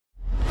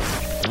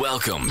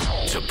Welcome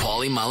to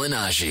Paulie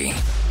Malignaggi.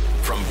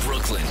 From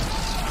Brooklyn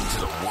to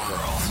the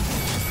world.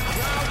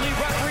 Proudly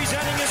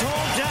representing his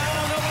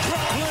hometown of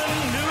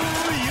Brooklyn,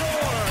 New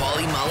York.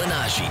 Paulie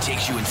Malignaggi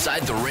takes you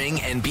inside the ring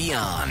and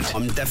beyond.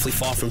 I'm definitely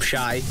far from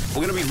shy.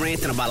 We're going to be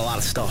ranting about a lot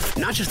of stuff.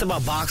 Not just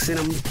about boxing.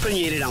 I'm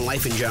opinionated on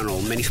life in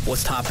general. Many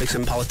sports topics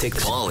and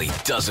politics. Paulie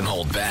doesn't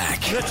hold back.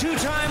 The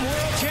two-time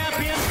world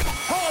champion,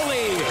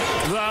 Paulie,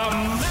 the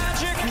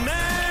Magic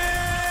Man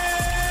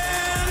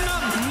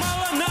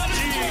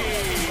Malignaggi.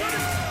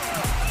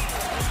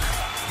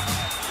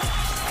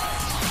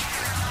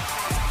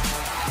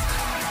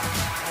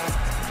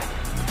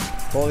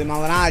 Paulie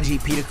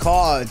Malignaggi, Peter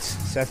Cards,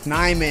 Seth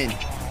Nyman,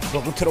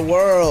 welcome to the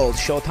world,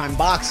 Showtime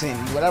Boxing,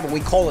 whatever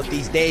we call it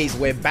these days.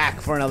 We're back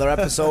for another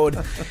episode.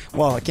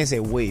 Well, I can't say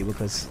we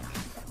because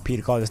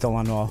Peter Cards is still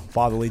on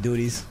fatherly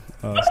duties,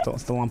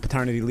 still on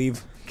paternity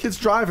leave. Kid's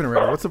driving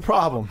already. What's the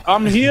problem?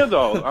 I'm here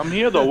though.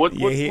 What's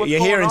You're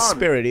going here in on?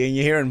 spirit and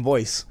you're here in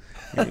voice.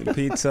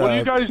 Pete's, What are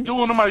you guys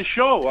doing on my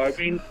show? I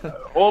mean,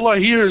 all I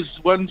hear is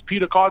when's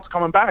Peter Cart's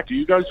coming back. Are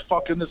you guys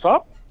fucking this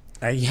up?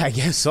 I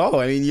guess so.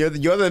 I mean, you're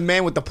the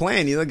man with the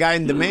plan. You're the guy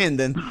in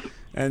demand, and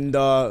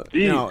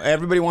you know,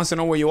 everybody wants to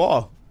know where you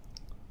are.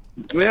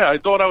 Yeah, I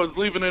thought I was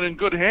leaving it in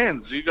good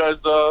hands. You guys,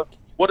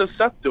 what is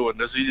Seth doing?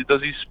 Does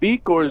he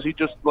speak, or is he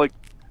just like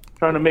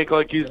trying to make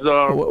like he's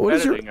What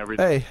is editing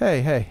everything?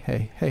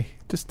 Hey!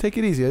 Just take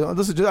it easy.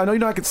 Listen, I know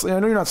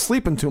you're not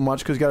sleeping too much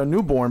because you got a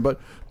newborn,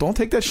 but don't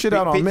take that shit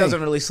out on Pete me.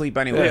 doesn't really sleep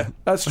anyway. Yeah,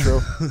 that's true.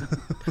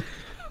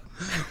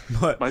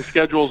 But My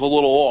schedule's a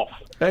little off.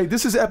 Hey,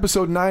 this is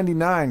episode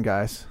 99,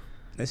 guys.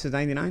 this is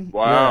 99.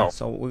 Wow.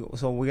 So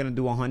we're gonna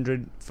do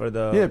 100 for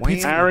the Yeah, weigh-in?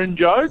 Pete's- Aaron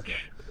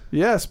Judge?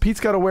 Yes, Pete's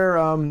got to wear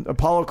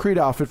Apollo Creed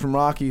outfit from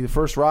Rocky, the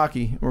first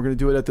Rocky. We're gonna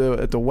do it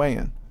at the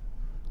weigh-in.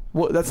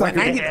 Well, that's not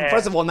gonna 90,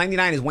 first of all,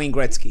 99 is Wayne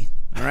Gretzky.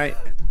 All right.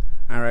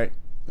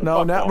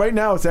 No, right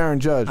now it's Aaron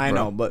Judge. I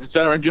bro. know, but It's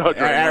Aaron Judge.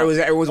 Right now.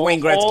 it was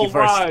Wayne Gretzky All first.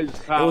 rise,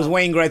 pal. It was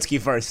Wayne Gretzky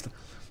first.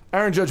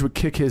 Aaron Judge would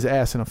kick his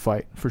ass in a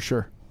fight for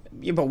sure.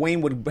 Yeah, but Wayne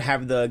would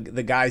have the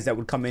guys that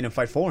would come in and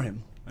fight for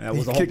him. That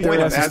was the whole kick their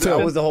point. Of, asses that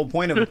too. was the whole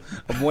point of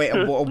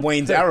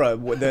Wayne's era.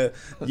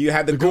 You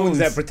had the goons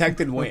that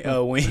protected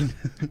Wayne.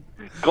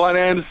 Glenn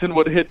Anderson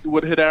would hit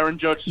Aaron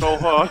Judge so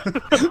hard.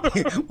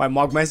 Why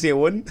Mark Messier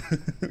wouldn't?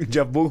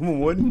 Jeff Boogman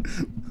wouldn't.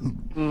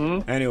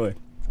 Anyway,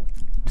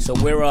 so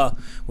we're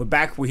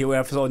back. We're here with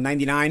episode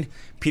 99.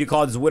 Peter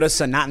Cards is with us,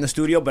 not in the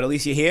studio, but at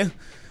least you're here.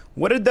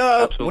 What did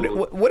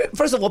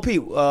first of all,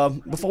 Pete?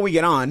 Before we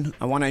get on,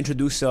 I want to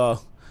introduce our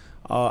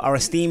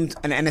esteemed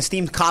an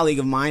esteemed colleague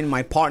of mine,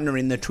 my partner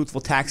in the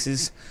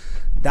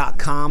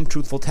TruthfulTaxes.com,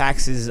 Truthful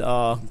Taxes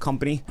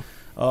company.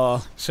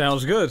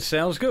 Sounds good,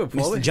 Mr.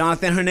 Paulie.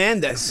 Jonathan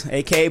Hernandez,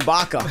 a.k.a.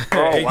 Baca.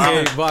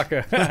 A.K.A.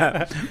 Baca.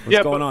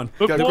 What's going on?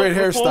 Got a great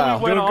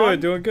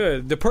hairstyle. Doing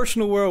good. The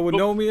personal world would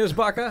know me as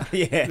Baca.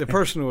 Yeah. The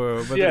personal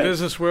world. But Yeah. the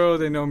business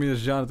world, they know me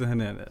as Jonathan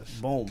Hernandez.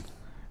 Boom.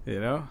 You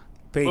know?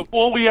 Pete.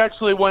 Before we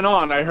actually went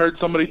on, I heard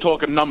somebody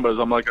talking numbers.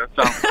 I'm like, that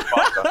sounds like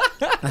Baca.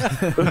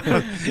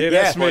 Yeah,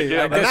 that's me.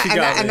 Yeah. I guess you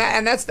got me.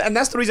 and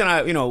that's the reason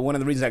one of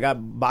the reasons I got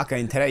Baca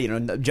in today.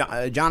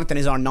 Jonathan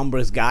is our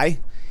numbers guy.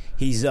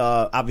 He's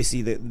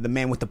obviously the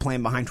man with the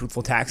plan behind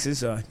Truthful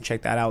Taxes.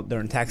 Check that out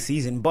during tax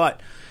season.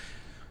 But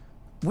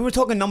we were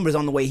talking numbers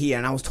on the way here,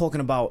 and I was talking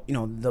about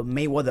the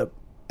Mayweather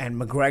and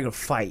McGregor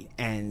fight,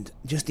 and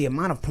just the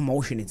amount of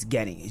promotion it's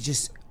getting. It's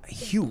just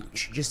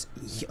huge, just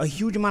a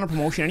huge amount of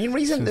promotion. And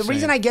the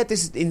reason I get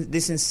this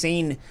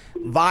insane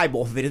vibe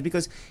off of it is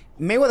because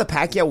Mayweather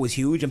Pacquiao was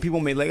huge, and people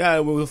made like,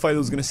 the fight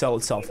was going to sell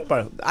itself.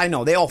 But I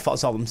know they all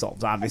sell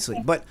themselves, obviously.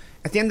 But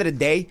at the end of the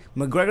day,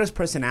 McGregor's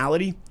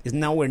personality is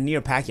nowhere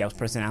near Pacquiao's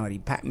personality.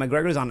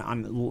 McGregor's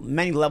on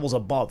many levels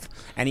above,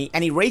 and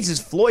he raises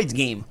Floyd's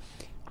game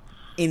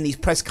in these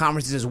press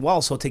conferences as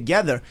well. So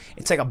together,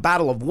 it's like a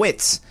battle of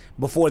wits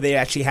before they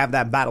actually have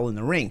that battle in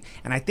the ring.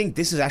 And I think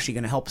this is actually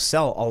going to help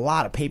sell a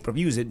lot of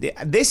pay-per-views.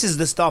 This is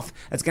the stuff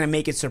that's going to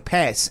make it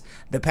surpass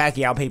the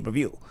Pacquiao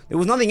pay-per-view. There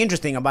was nothing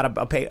interesting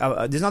about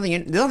there's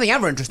nothing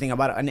ever interesting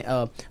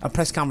about a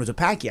press conference with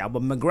Pacquiao.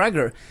 But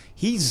McGregor,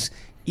 he's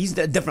at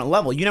a different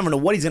level. You never know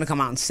what he's going to come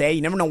out and say.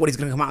 You never know what he's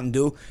going to come out and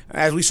do.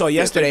 As we saw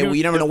yesterday,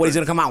 you never know what he's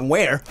going to come out and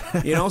wear.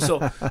 So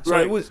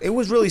Right. it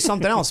was really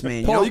something else,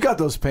 man. Paul, you got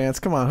those pants.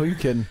 Come on, who are you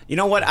kidding? You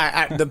know what?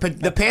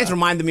 The pants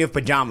reminded me of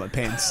pajama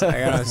pants. I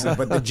gotta say.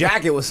 But the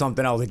jacket was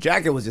something else. The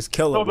jacket was just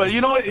killer. No, but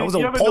you know what? That was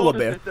you a ever polar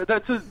bear.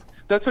 notice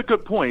that's a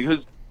good point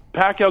because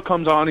Pacquiao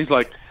comes on. He's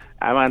like,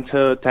 I want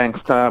to thanks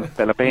the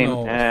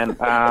Philippines and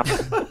Bob.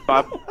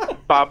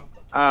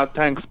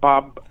 Thanks,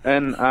 Bob,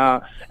 and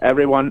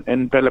everyone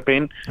in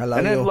Philippines. I love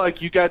and then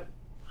you.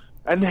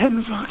 And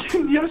then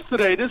fucking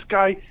yesterday, this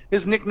guy,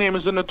 his nickname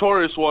is a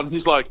notorious one.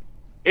 He's like,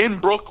 in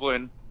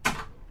Brooklyn,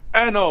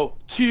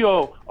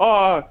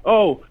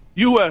 NOTORO,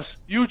 US,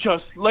 you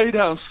just lay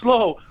down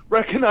slow.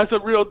 Recognize a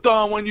real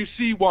Don when you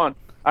see one.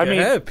 I mean,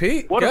 ahead,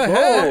 Pete. what Go a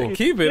ahead. fucking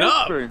Keep it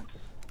up. difference.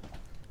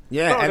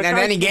 Yeah, No, and the then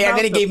guy he came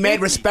out gave to mad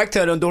beat- respect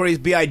to Notorious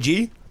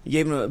B.I.G. You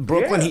gave him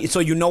Brooklyn, Yeah. so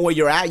you know where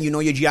you're at. You know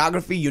your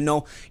geography. You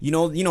know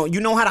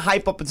how to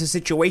hype up the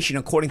situation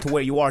according to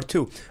where you are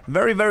too.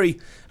 Very, very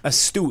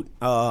astute.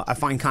 I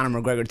find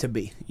Conor McGregor to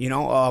be. It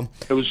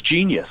was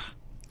genius.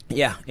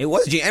 Yeah, it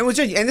was.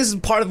 And this is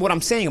part of what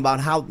I'm saying about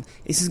how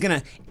this is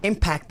going to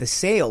impact the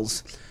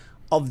sales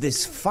of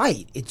this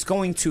fight. It's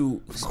going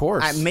to, of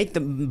course, make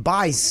the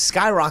buys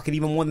skyrocket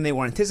even more than they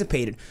were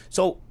anticipated.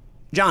 So,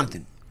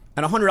 Jonathan,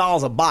 at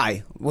 $100 a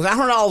buy, was that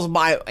 $100 a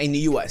buy in the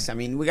U.S.? I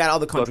mean, we got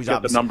other countries.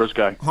 Let's get the numbers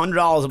guy. $100.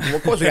 Well,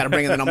 of course, we got to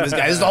bring in the numbers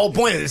guy. This is the whole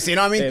point of this. You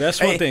know what I mean? Hey, that's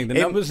one thing. The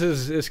numbers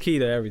is key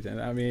to everything.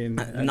 I mean,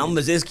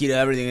 numbers is key to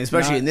everything,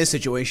 especially in this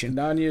situation.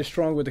 9 years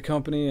strong with the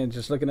company, and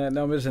just looking at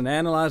numbers and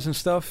analyzing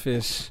stuff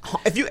is.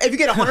 If you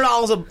get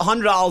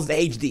 $100 the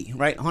HD,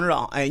 right?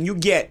 $100, and you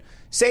get,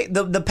 say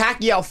the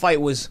Pacquiao fight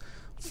was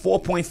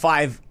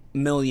 4.5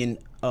 million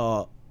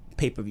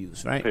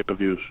pay-per-views, right?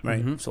 Pay-per-views.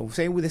 Right. Mm-hmm. So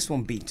say this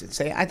one beats it.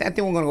 Say I think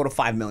we're going to go to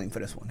 5 million for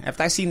this one.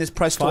 After I seen this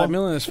press tour, 5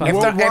 million is fine.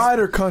 Worldwide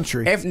or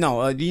country?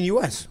 The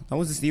U.S. How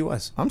was this the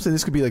U.S.? I'm saying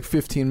this could be like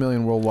 15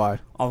 million worldwide.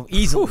 Oh,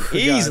 easily,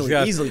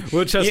 guys. easily.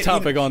 We'll just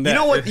topic on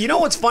that. You know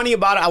what's funny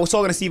about it? I was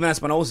talking to Steven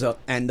Espinoza,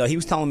 and he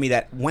was telling me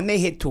that when they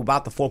hit to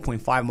about the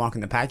 4.5 mark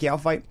in the Pacquiao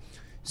fight,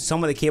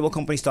 some of the cable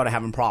companies started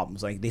having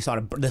problems. Like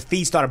the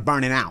feed started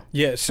burning out.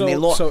 Yeah, so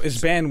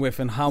it's bandwidth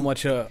and how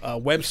much a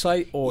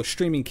website or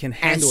streaming can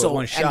handle at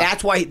one shot. And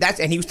that's why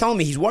and he was telling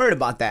me he's worried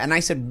about that. And I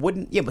said,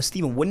 but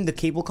Steven, wouldn't the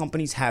cable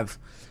companies have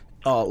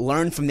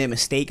learned from their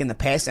mistake in the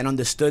past and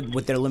understood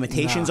what their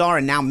limitations are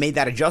and now made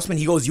that adjustment?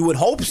 He goes, you would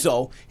hope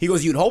so. He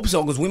goes, you'd hope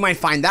so, because we might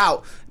find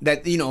out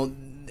that,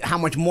 how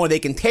much more they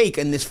can take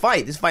in this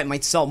fight. This fight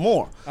might sell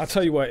more. I'll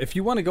tell you what, if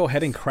you want to go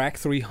ahead and crack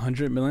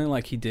 300 million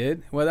like he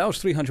did, well, that was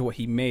 300 what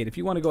he made. If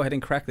you want to go ahead and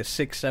crack the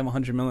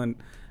 600-700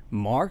 million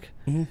mark,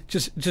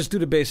 just do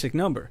the basic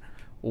number.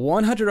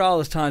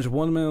 $100 times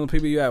 1 million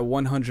people, you at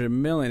 100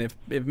 million. If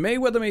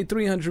Mayweather made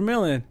 300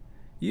 million,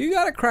 you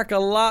got to crack a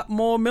lot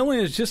more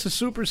millions just to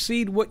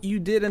supersede what you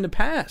did in the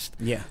past.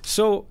 Yeah.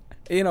 So,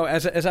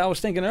 as I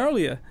was thinking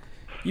earlier,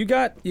 You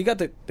got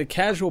the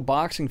casual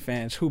boxing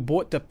fans who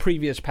bought the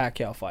previous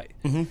Pacquiao fight.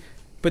 Mm-hmm.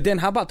 But then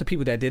how about the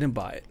people that didn't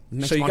buy it?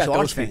 So you got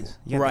those fans.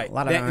 Yeah, right.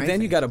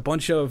 Then you got a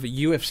bunch of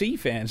UFC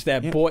fans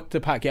that bought the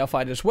Pacquiao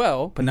fight as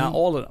well, but not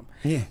all of them.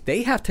 Yeah.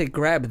 They have to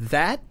grab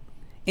that,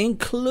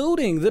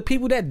 including the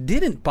people that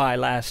didn't buy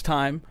last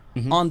time,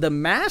 on the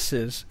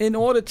masses in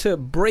order to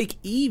break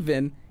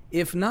even,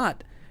 if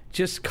not,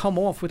 just come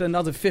off with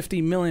another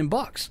 $50 million.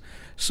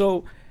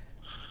 So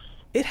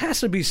it has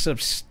to be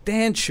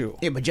substantial.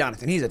 Yeah, but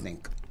Jonathan, here's the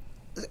thing.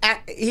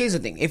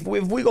 If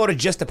we go to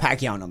just the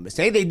Pacquiao numbers,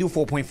 say they do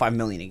 4.5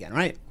 million again,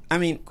 right? I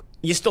mean,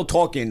 you're still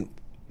talking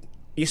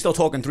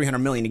 300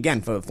 million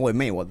again for Floyd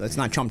Mayweather. That's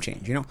not chump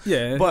change,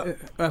 Yeah, but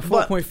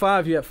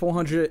 4.5, you have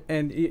 400,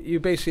 and you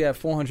basically have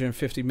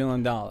 $450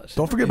 million.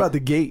 Don't forget about the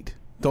gate.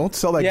 Don't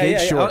sell that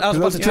gate short. I was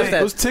about to touch that.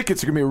 Those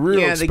tickets are gonna be real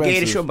expensive. Yeah, the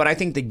gate is short, but I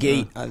think the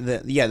gate,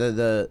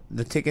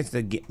 the tickets,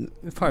 the gate,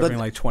 probably bring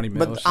like 20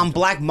 million. But on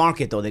black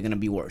market though, they're gonna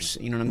be worse.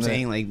 You know what I'm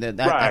saying? Like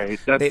right.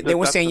 They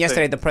were saying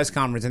yesterday at the press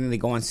conference, and then they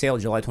go on sale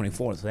July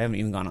 24th. So they haven't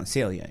even gone on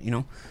sale yet.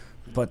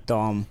 But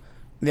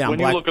when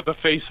you look at the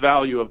face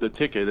value of the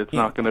ticket, it's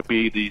not going to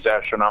be these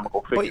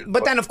astronomical figures.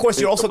 But then, of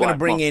course, you're also going to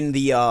bring in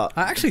the. I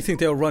actually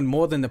think they'll run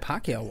more than the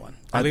Pacquiao one.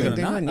 Believe it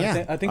or not,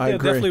 I think they'll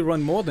definitely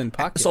run more than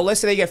Pacquiao. So let's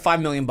say they get 5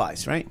 million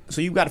buys, right?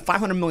 So you've got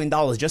 $500 million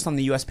just on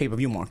the U.S.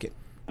 pay-per-view market.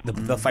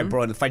 The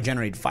fight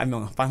generated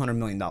 $500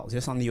 million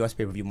just on the U.S.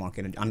 pay-per-view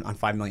market on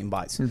 5 million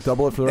buys. You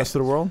double it for the rest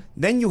of the world.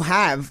 Then you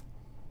have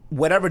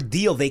whatever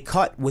deal they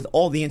cut with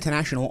all the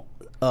international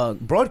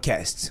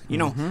broadcasts.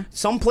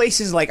 Some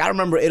places, like I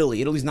remember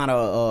Italy. Italy's not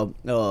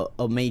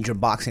a major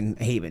boxing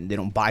haven. They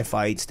don't buy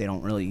fights. They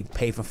don't really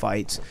pay for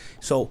fights.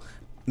 So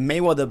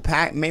Mayweather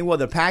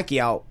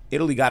Pacquiao,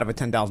 Italy got it for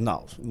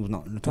 $10,000. It was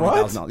not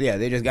 $20,000. Yeah,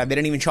 they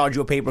didn't even charge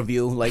you a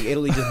pay-per-view. Like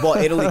Italy just bought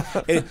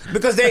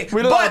because they.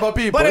 We don't know about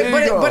people.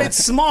 But it's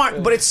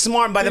smart. But it's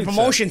smart by the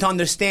promotion to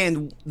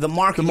understand the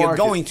market you're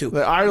going to.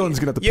 Ireland's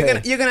gonna have to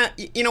pay. You're gonna.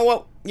 You know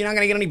what? You're not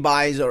gonna get any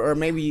buys, or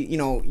maybe you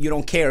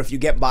don't care if you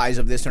get buys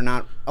of this or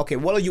not. Okay,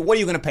 what are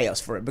you gonna pay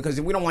us for it? Because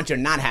we don't want you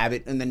to not have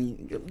it, and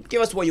then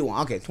give us what you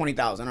want. Okay,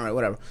 $20,000. All right,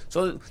 whatever.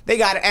 So they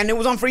got it, and it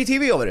was on free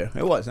TV over there.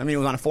 It was. I mean, it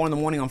was on 4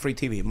 a.m. on free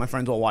TV. My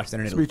friends all watched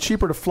it in Italy. It'd be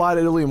cheaper to fly to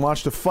Italy and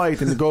watch the fight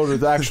than to go to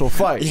the actual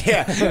fight.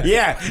 Yeah,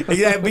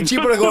 exactly. It'd be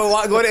cheaper to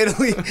go to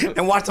Italy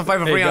and watch the fight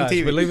for free on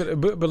TV. Believe it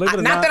or not.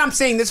 Not that I'm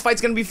saying this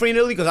fight's gonna be free in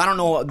Italy, because I don't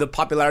know the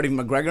popularity of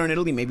McGregor in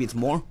Italy. Maybe it's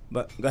more.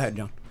 But go ahead,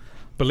 John.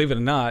 Believe it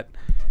or not,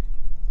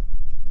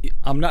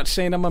 I'm not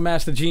saying I'm a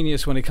master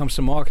genius when it comes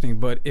to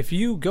marketing, but if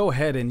you go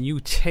ahead and you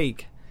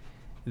take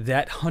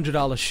that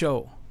 $100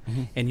 show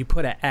and you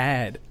put an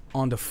ad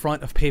on the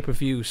front of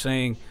pay-per-view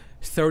saying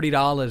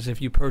 $30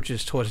 if you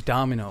purchase towards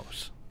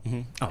Domino's.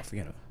 Oh,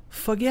 forget it.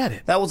 Forget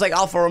it. That was like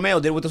Alfa Romeo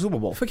did with the Super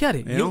Bowl. Forget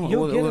it.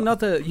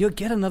 You'll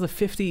get another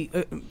 50,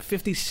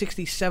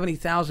 60,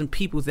 70,000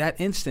 people that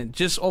instant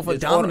just off a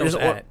Domino's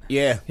ad.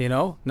 Yeah.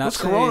 Not What's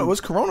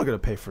Corona going to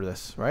pay for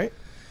this, right?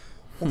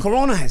 Well,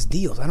 Corona has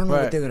deals. I don't know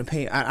Right. what they're going to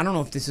pay. I don't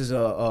know if this is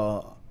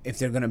if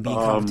they're going to be in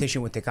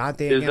competition with Tecate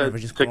again, or if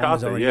it's just Tecate,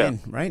 Corona's already yeah. in,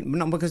 right?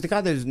 No, because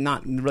Tecate is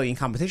not really in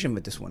competition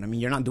with this one. I mean,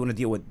 you're not doing a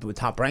deal with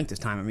Top Rank this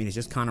time. I mean, it's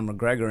just Conor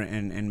McGregor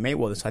and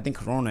Mayweather. So I think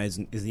Corona is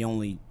the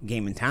only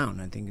game in town.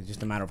 I think it's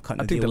just a matter of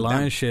cutting. I think the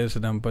lion's shares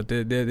of them, but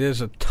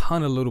there's a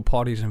ton of little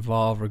parties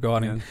involved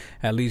regarding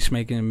at least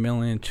making $1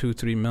 million, $2,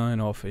 $3 million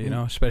off it. You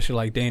know, especially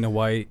like Dana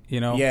White. You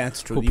know, Yeah,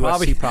 it's true. Who The UFC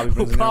probably brings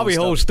who their own probably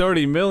stuff. holds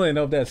 $30 million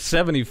of that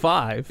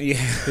 75. Yeah.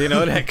 You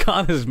know that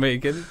Conor's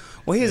making.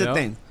 Well, here's You the know?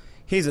 thing.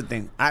 Here's the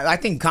thing. I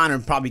think Conor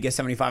probably gets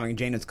 75, and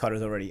Jana's cut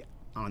is already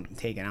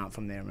taken out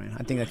from there, man.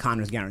 I think that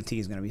Conor's guarantee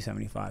is going to be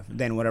 75.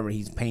 Then whatever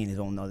he's paying his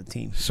own other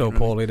team. So, You know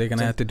what I mean? Paulie, they're going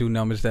to have to do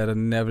numbers that are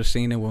never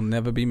seen and will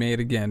never be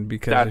made again.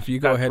 Because That's- if you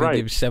go that's ahead right.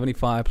 and give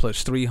 75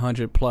 plus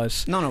 300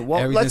 plus, No.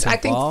 Well, everything's I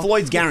think involved.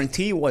 Floyd's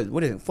guarantee was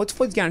what is it? What's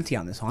Floyd's guarantee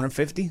on this?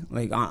 150?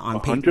 Like on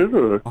 100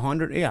 or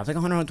 100? Yeah, it's like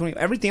 120.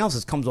 Everything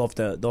else comes off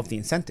the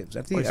incentives.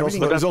 Everything, He's also,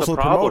 everything- he's also the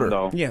the problem, promoter.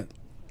 though. yeah.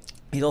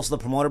 He's also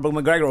the promoter, but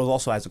McGregor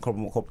also has a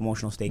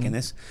co-promotional stake in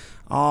this.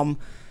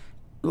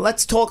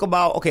 Let's talk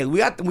about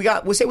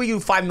we say we do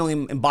 5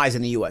 million in buys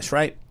in the US,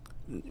 right?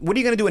 What are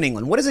you going to do in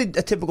England? What does a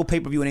typical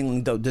pay-per-view in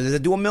England do? Does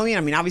it do 1 million?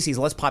 I mean, obviously it's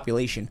less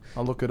population,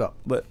 I'll look it up.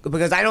 but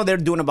because I know they're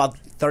doing about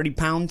 30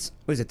 pounds.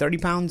 What is it? 30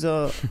 pounds?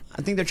 I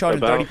think they're charging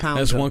About- 30 pounds.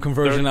 That's one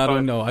conversion I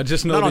don't know. I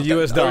just know the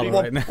U.S. dollar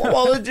well, right now.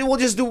 well, we'll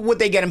just do what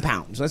they get in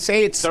pounds. Let's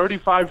say it's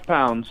 35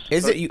 pounds.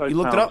 Is it? You 35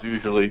 looked it pounds up?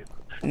 Usually.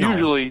 No.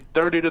 Usually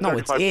 30 to no,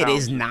 35 it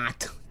pounds. is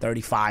not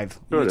 35.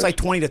 Sure it It's is. like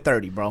 20 to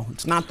 30, bro.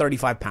 It's not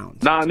 35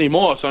 pounds. Not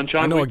anymore,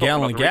 sunshine. I know What a are you talking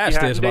gallon about, of the gas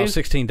Ricky there is about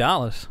Hatton days?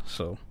 $16.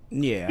 So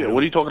Yeah. Yeah,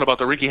 what are you talking about?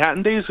 The Ricky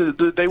Hatton days?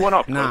 They went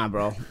up. Nah,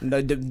 bro.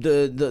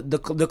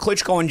 The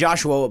Klitschko and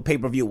Joshua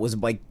pay-per-view was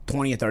like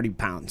 20 or 30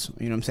 pounds.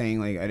 You know what I'm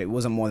saying? Like it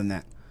wasn't more than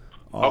that.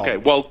 Okay,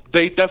 well,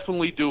 they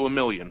definitely do 1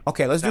 million.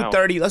 Okay, let's do Now-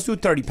 30. Let's do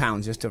 30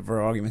 pounds just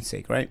for argument's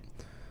sake, right?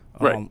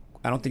 Right.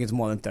 I don't think it's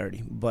more than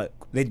 30, but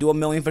they do 1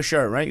 million for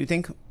sure, right? You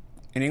think?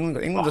 In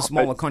England's a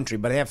smaller country,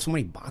 but they have so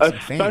many boxing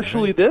fans.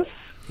 Especially Right? this.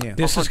 Yeah.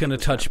 this is going to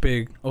touch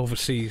big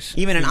overseas.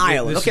 Even in This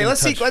Ireland. is Okay, gonna let's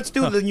see. touch- Let's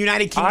do the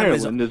United Kingdom.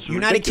 Ireland is United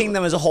ridiculous.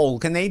 Kingdom as a whole.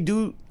 Can they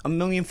do 1.5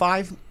 million?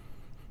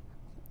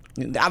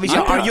 Obviously,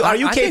 I our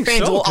UK think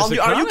fans so, will. 'cause the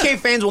Our crowd- UK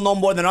fans will know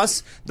more than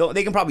us. Though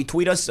they can probably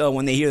tweet us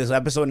when they hear this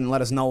episode and let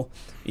us know,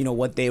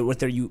 what their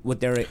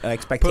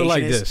expectation Put it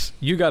like is. this: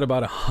 you got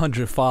about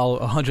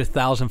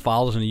 100,000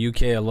 followers in the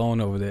UK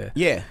alone over there.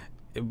 Yeah.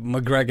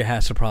 McGregor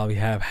has to probably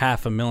have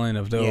 500,000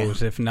 of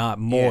those, if not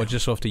more, Yeah.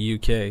 just off the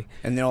UK.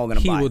 And they're all gonna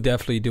He buy. will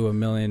definitely do 1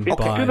 million It's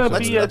buys. gonna over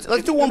be there.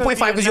 let's do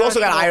 1.5 because you also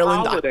got national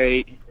Ireland.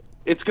 holiday.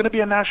 It's going to be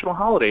a national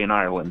holiday in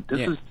Ireland. This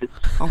Yeah. is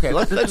Okay,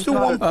 let's do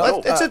one.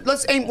 Oh,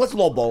 Let's aim. Let's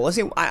lowball. Let's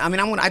see. I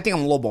think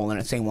I'm lowballing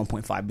it, saying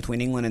 1.5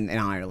 between England and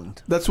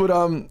Ireland. That's what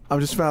I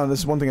just found. This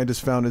is one thing I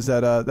just found is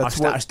that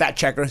that's Our what stat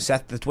checker,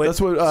 Seth the Twit.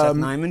 that's what Seth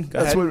Nyman. Go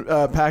that's ahead.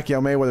 what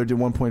Pacquiao Mayweather did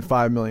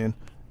 1.5 million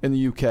in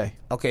the UK.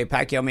 Okay,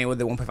 Pacquiao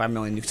Mayweather 1.5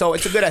 million. So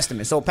it's a good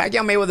estimate. So Pacquiao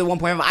Mayweather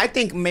 1.5. I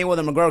think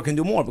Mayweather McGregor can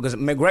do more because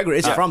McGregor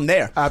is from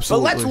there.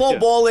 Absolutely. But let's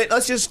lowball it.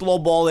 Let's just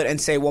lowball it and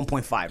say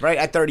 1.5, right?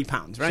 At 30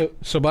 pounds, right?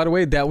 So, by the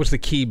way, that was the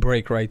key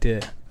break right there.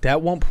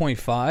 That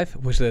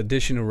 1.5 was the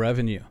additional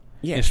revenue.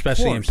 Yeah,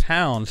 especially of in course.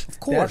 pounds. Of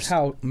course. That's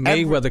how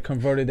Mayweather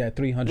converted that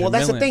 300 Well,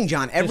 that's the million. thing,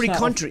 John. Every It's not-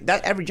 country,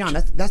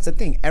 that's the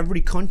thing. Every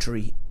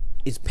country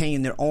is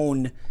paying their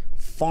own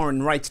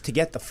foreign rights to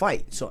get the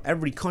fight. So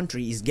every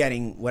country is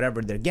getting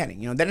whatever they're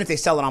getting. Then if they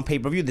sell it on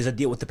pay-per-view, there's a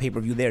deal with the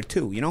pay-per-view there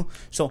too.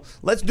 So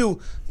let's do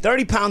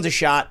 30 pounds a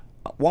shot,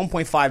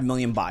 1.5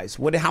 million buys.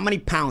 How many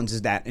pounds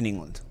is that in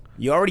England?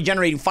 You're already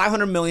generating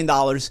 $500 million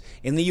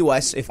in the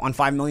U.S. if on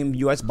 5 million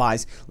U.S.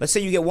 buys. Let's say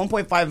you get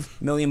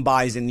 1.5 million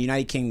buys in the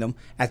United Kingdom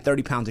at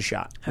 30 pounds a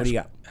shot. What do you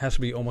got? Has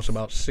to be almost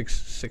about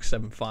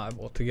 675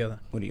 altogether.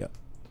 What do you got?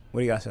 What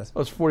do you got, Seth? That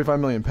was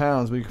 45 million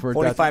pounds. We convert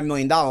 $45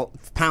 million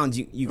pounds.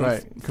 You that.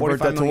 Right. can Convert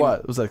that to what?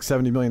 It was like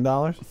 $70 million.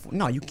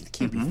 No, you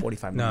can't be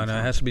 45 No, million. no,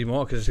 it has to be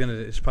more because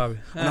it's probably.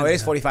 No, it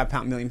is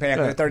 45 million. Pay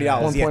Yeah, $30.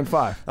 Yeah.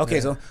 1.5. Okay,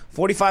 so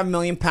 45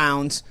 million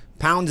pounds.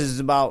 Pounds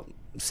is about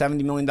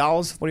 $70 million.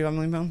 45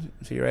 million pounds.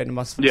 So you're adding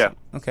about. Yeah.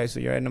 Okay,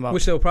 so you're adding about.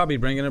 Which they'll probably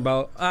bring in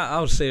about,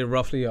 I would say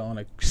roughly on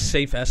a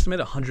safe estimate,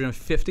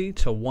 150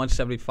 to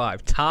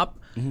 175. Top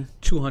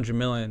 200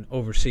 million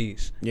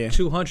overseas. Yeah.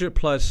 200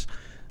 plus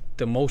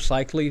the most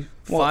likely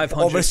 500.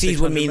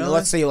 overseas would 600 mean, million.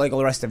 let's say, like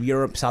the rest of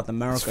Europe, South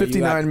America. It's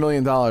 $59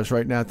 million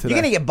right now today. You're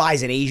gonna get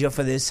buys in Asia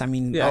for this. I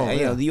mean,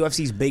 Yeah. the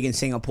UFC's big in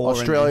Singapore,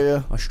 Australia.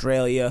 and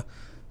Australia.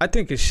 I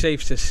think it's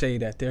safe to say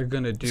that they're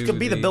going to do. This could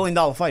be the $1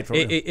 billion fight for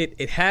real.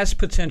 It has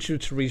potential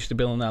to reach the $1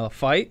 billion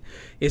fight.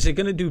 Is it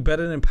going to do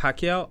better than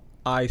Pacquiao?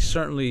 I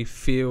certainly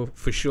feel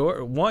for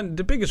sure.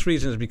 The biggest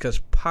reason is because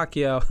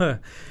Pacquiao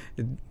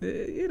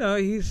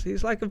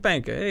he's like a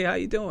banker. Hey, how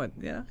you doing?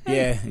 Yeah,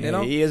 Yeah,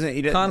 he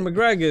isn't. Conor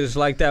McGregor is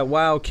like that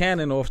wild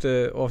cannon off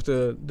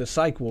the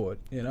psych ward.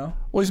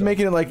 Well, he's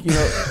making it like he's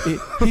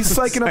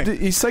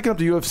psyching up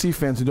the UFC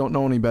fans who don't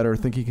know any better,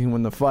 think he can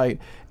win the fight,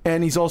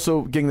 and he's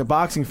also getting the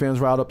boxing fans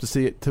riled up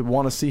to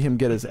want to see him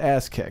get his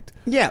ass kicked.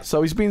 Yeah.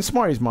 So he's being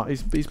smart.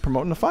 He's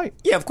promoting the fight.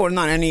 Yeah, of course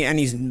not. And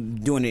he's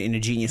doing it in a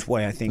genius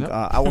way, I think. Yep.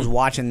 I was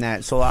watching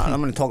that, so I'm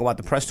going to talk about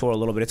the press tour a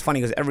little bit. It's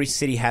funny because every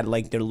city had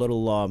like their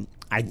little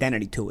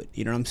identity to it.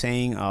 You know what I'm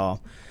saying?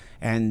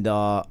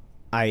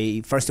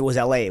 First it was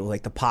L.A. It was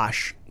like the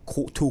posh,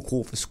 cool, too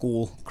cool for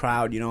school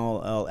crowd.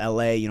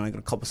 L.A. You got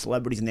a couple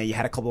celebrities in there. You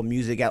had a couple of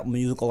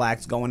musical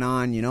acts going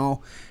on.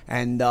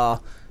 And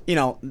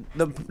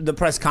the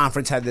press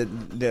conference had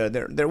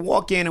their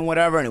walk in and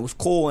whatever, and it was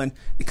cool, and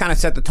it kind of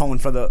set the tone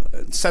for the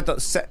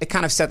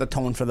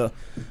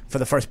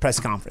first press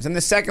conference. And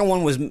the second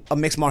one was a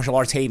mixed martial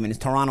arts haven.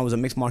 Toronto was a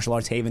mixed martial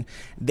arts haven.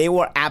 They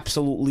were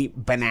absolutely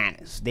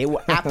bananas. They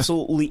were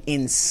absolutely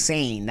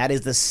insane. That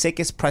is the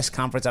sickest press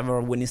conference I've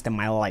ever witnessed in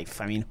my life.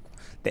 I mean,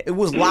 it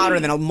was louder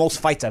than most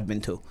fights I've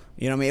been to.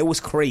 You know what I mean? It was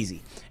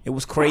crazy.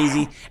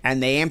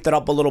 And they amped it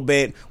up a little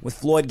bit with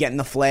Floyd getting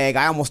the flag.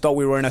 I almost thought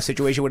we were in a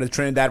situation with a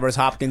Trinidad versus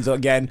Hopkins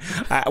again.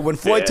 When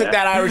Floyd took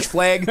that Irish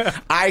flag,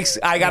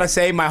 I gotta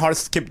say my heart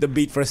skipped a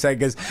beat for a second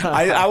because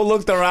I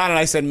looked around and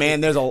I said,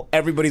 "Man,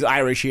 everybody's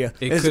Irish here."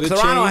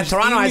 Toronto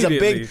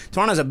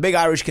has a big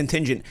Irish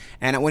contingent.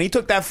 And when he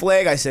took that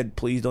flag, I said,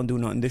 "Please don't do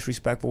nothing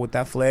disrespectful with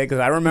that flag,"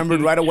 because I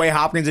remembered right away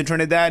Hopkins and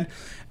Trinidad.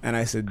 And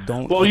I said,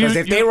 don't. Well, because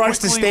if they rush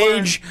the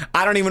stage,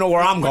 I don't even know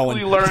where I'm going.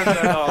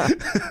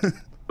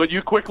 But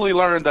you quickly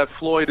learned that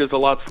Floyd is a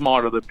lot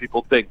smarter than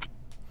people think.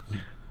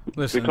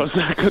 Listen, because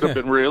that could have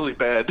been really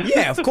bad.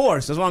 Yeah, of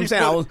course. That's what I'm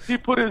saying. He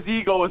put his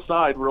ego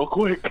aside real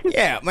quick.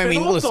 Yeah, I mean,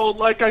 and also,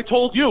 like I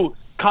told you,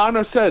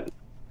 Conor said,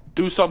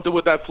 do something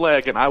with that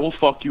flag and I will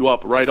fuck you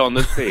up right on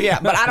the stage. Yeah,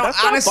 but I don't.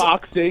 That's honestly,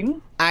 not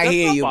boxing. I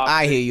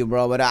hear you,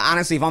 bro. But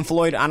honestly, if I'm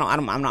Floyd, I'm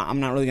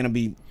not really gonna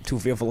be too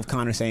fearful of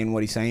Conor saying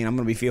what he's saying. I'm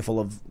gonna be fearful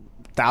of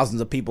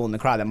thousands of people in the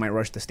crowd that might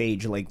rush the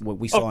stage, like what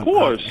we saw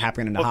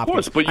happening in the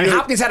Hopkins. But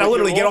Hopkins had to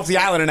literally get off the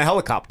island in a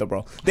helicopter,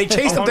 bro. They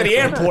chased him to the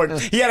airport.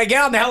 He had to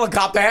get on the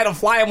helicopter, had to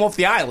fly him off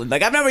the island.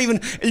 Like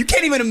you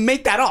can't even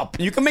make that up.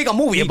 You can make a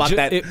movie about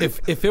that.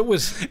 If it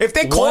was if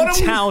they one caught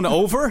him, town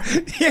over,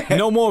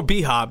 no more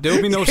B-hop. There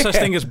would be no such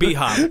thing as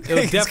B-hop. It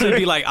would definitely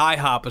be like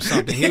IHOP or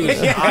something. He was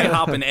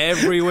IHOpping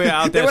everywhere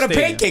out there. They would have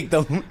pancaked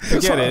him.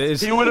 Forget it.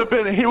 He would have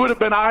been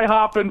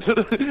IHOpping to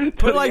the.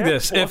 Put it like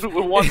this: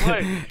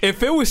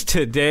 if it was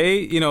today,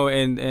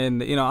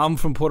 and I'm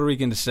from Puerto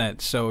Rican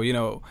descent, so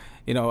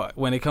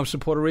when it comes to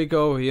Puerto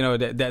Rico,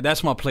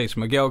 that's my place,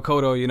 Miguel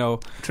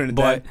Cotto, Trinidad.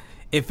 But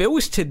if it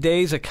was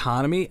today's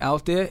economy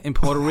out there in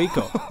Puerto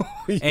Rico,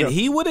 and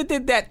he would have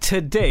did that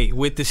today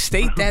with the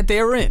state that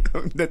they're in,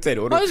 that's it.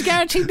 I was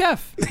guaranteed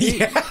death. He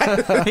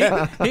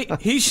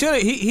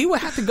should. He would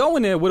have to go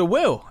in there with a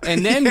will,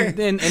 and then you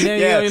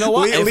know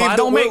what? If I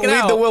don't make it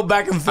out, leave the will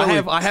back in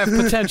Philly. I have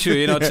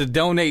potential, to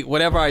donate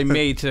whatever I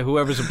made to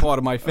whoever's a part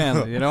of my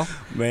family.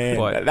 Man,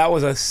 but that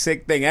was a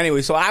sick thing.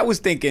 Anyway, so I was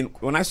thinking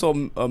when I saw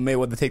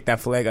Mayweather take that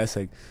flag, I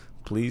said,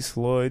 please,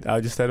 Floyd. I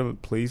just said to him,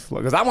 please,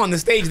 Floyd. Because I'm on the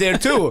stage there,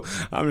 too.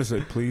 I'm just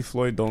like, please,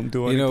 Floyd, don't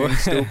do anything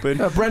stupid.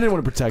 Brendan would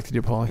have protected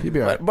you, Paulie. You'd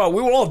be all right. But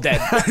we were all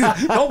dead.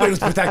 Nobody was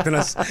protecting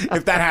us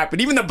if that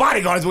happened. Even the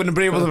bodyguards wouldn't have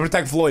been able to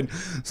protect Floyd.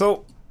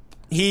 So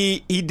he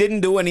didn't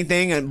do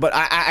anything. But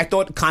I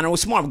thought Conor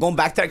was smart. Going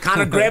back to that,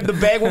 Conor grabbed the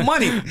bag with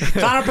money.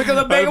 Conor picked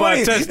up the bag with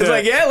money. It's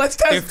like, yeah, let's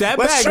test. If that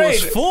bag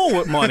was full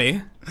with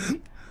money...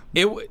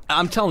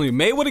 I'm telling you,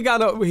 Mayweather would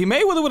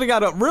have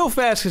got up real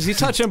fast because he's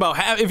touching about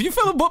half. If you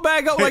fill a book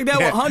bag up like that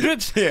with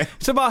hundreds,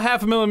 it's about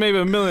 $500,000, maybe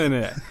 $1 million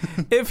in it.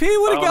 If he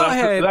would have gone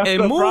ahead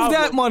and moved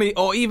that money,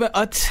 or even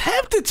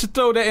attempted to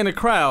throw that in the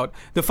crowd,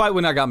 the fight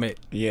would not got made.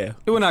 Yeah,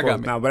 it would not got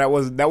made. No, but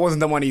that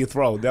wasn't the money you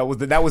throw. That was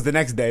the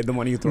next day. The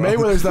money you throw.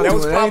 Mayweather's not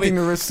doing anything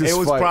to risk this fight.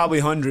 It was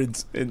probably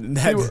hundreds.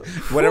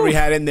 Whatever he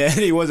had in there,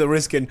 he wasn't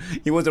risking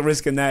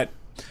that.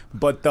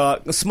 But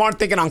smart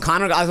thinking on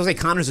Conor. I was gonna say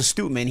Conor's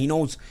astute, man. He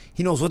knows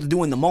what to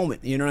do in the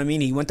moment. You know what I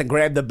mean? He went to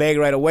grab the bag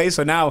right away.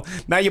 So now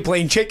you're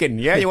playing chicken.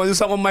 Yeah, you want to do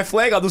something with my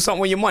flag? I'll do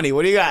something with your money.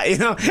 What do you got?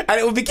 And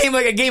it became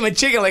like a game of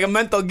chicken, like a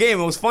mental game.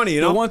 It was funny.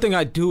 The one thing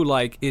I do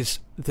like is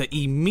the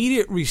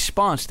immediate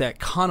response that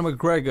Conor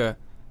McGregor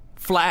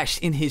flashed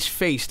in his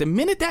face. The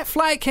minute that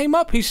flag came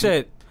up, he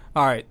said,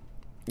 "All right,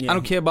 I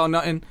don't care about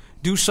nothing.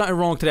 Do something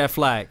wrong to that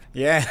flag."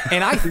 Yeah.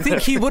 And I think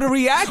he would have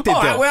reacted,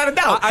 though. Without a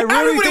doubt. I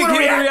really think he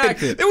would have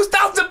reacted. There was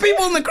thousands of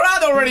people in the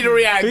crowd already to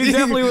react. He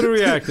definitely would have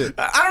reacted.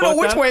 I don't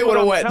know which way it would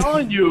have went. I'm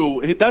telling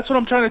you. That's what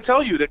I'm trying to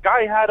tell you. The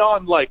guy had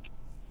on, like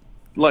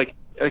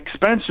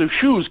expensive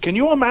shoes. Can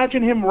you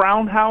imagine him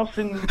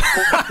roundhousing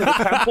to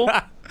the temple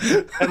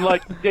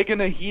and, digging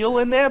a heel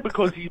in there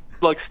because he,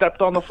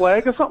 stepped on the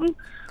flag or something?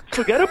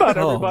 Forget about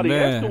everybody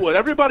afterward.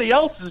 Everybody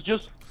else is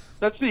just...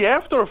 That's the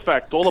after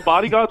effect. All the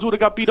bodyguards would have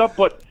got beat up,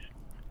 but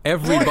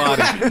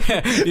everybody.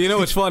 You know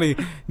what's funny?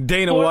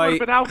 Dana Floyd White, would've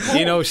been out cold.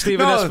 you know,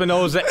 Steven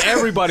Espinoza,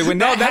 everybody. When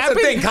that that's the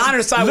happened, thing.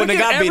 Connor's side look when they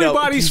at got beat up.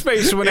 everybody's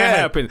face when that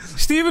happened.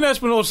 Steven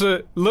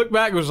Espinoza looked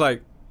back and was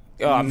like,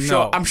 I'm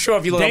sure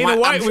if you look Dana at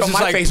my, White I'm sure was just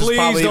my like, face was please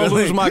probably don't even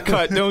lose like- my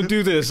cut. Don't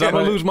do this. I'm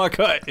going to lose my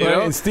cut. You Right?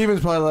 know? And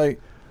Steven's probably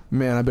like,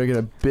 man, I better get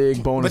a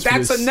big bonus. But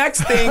that's for the this.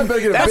 next thing. I better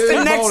get a That's big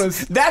the next.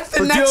 bonus That's the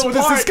for next dealing with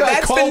part. this guy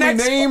That's the calling me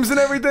next names and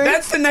everything.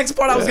 That's the next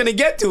part I was going to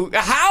get to.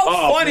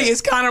 How funny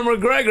is Conor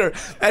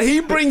McGregor that he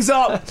brings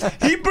up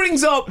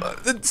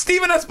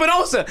Steven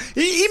Espinoza.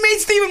 He made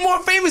Steven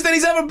more famous than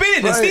he's ever been.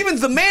 And Right.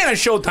 Steven's the man at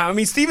Showtime. I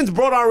mean, Steven's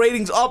brought our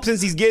ratings up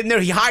since he's getting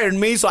there. He hired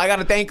me, so I got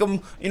to thank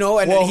him. You know,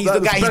 and Well, he's the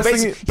that's guy. the He's best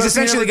basically thing- he's best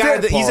thing essentially the he guy.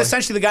 ever did, He's Paulie.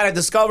 essentially the guy that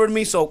discovered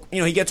me. So you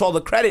know, he gets all the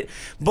credit.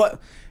 But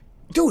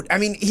dude, I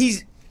mean,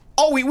 he's.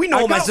 Oh, we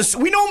know him as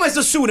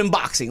the suit in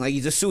boxing. Like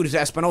he's a suit. As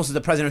Espinosa,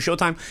 the president of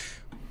Showtime.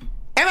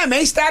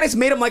 MMA status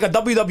made him like a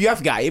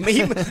WWF guy.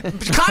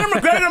 Conor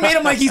McGregor made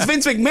him like he's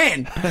Vince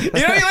McMahon. You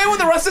know when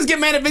the wrestlers get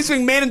mad at Vince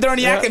McMahon and during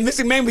the act, and Vince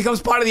McMahon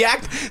becomes part of the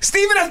act?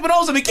 Steven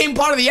Espinosa became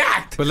part of the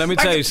act. But let me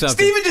tell you something.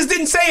 Steven just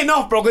didn't say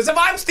enough, bro. Because if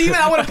I'm Steven,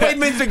 I would have played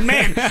Vince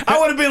McMahon. I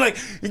would have been like,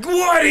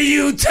 what are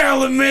you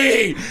telling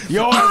me?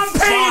 I'm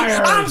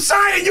fired. I'm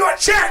signing your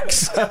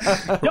checks.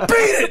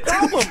 Beat it.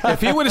 If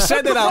he would have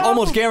said that, I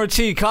almost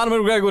guarantee Conor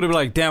McGregor would have been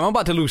like, damn, I'm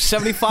about to lose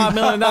 $75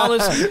 million.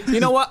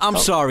 You know what? I'm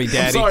sorry,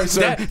 Daddy. sorry,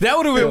 sir. That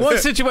would have been one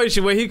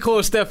situation where he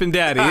called Stephen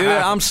Daddy.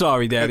 Yeah, I'm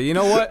sorry, Daddy. You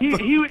know what?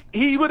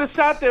 He would have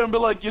sat there and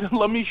been like,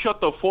 let me shut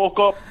the fork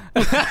up.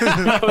 No,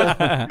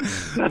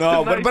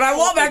 but I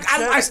love that.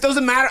 It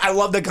doesn't matter. I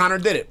love that Conor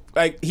did it.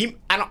 Like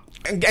I don't.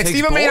 And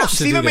Steven may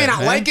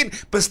not like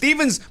it, but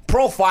Steven's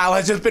profile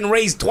has just been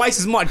raised twice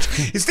as much.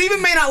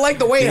 Steven may not like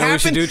the way it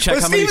happened, but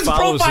Steven's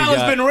profile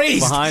has been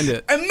raised behind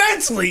it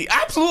immensely.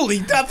 Absolutely,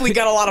 definitely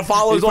got a lot of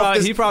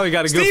followers. He probably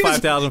got a good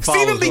 5,000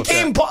 followers. Steven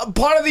became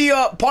part of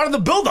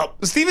the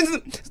build-up.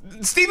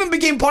 Steven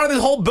became part of this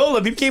whole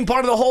build-up. He became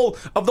part of the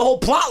whole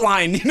plot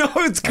line. You know,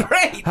 it's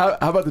great. How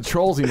about the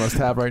trolls he must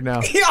have right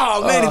now?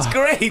 Oh man, it's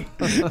great.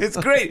 It's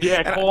great.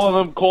 Yeah,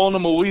 calling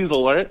him a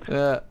weasel, right?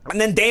 Yeah. And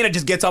then Dana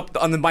just gets up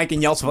on the mic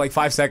and yells for like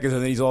 5 seconds,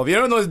 and then he's off. You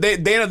don't know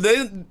Dana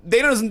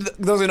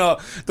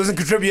doesn't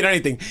contribute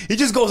anything. He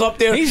just goes up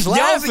there, He's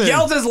laughing.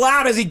 yells as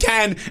loud as he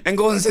can, and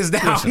goes and sits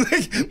down.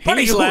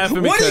 Buddy, He's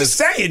laughing what are you because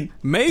saying?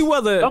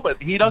 Mayweather No,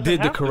 but he doesn't did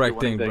the have to correct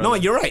do thing, anything. bro. No,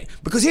 you're right.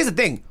 Because here's the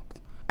thing.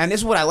 And this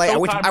is what I like.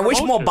 I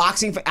wish more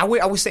boxing. I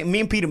was saying,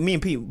 me and Pete, me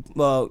and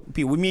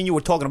you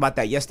were talking about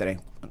that yesterday,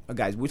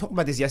 guys. We talked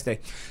about this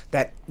yesterday.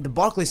 That the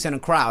Barclays Center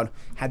crowd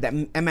had that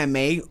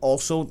MMA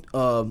also,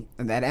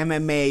 that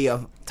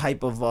MMA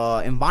type of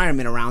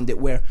environment around it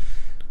where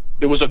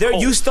There was a they're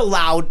cult. used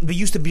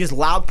to be just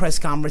loud press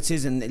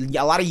conferences and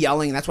a lot of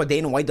yelling. And that's why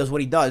Dana White does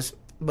what he does.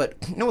 But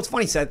you know what's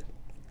funny, Seth,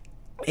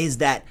 is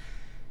that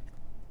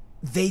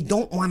they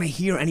don't want to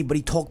hear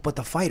anybody talk but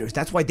the fighters.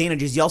 That's why Dana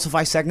just yells for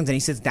 5 seconds and he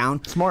sits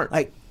down. Smart.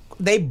 Like,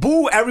 they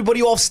boo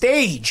everybody off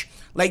stage.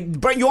 Like,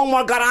 Brett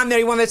Yormark got on there.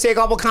 He wanted to say a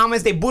couple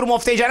comments. They booed him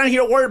off stage. I didn't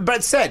hear a word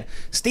Brett said.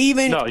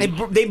 Steven, No,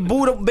 they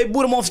booed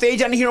him off stage.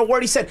 I didn't hear a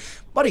word he said.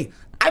 Buddy,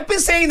 I've been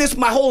saying this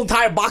my whole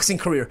entire boxing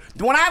career.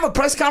 When I have a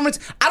press conference,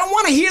 I don't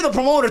want to hear the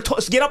promoter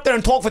get up there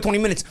and talk for 20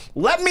 minutes.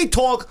 Let me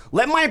talk,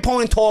 let my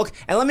opponent talk,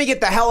 and let me get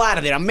the hell out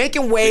of there. I'm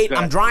making weight.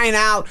 Exactly. I'm drying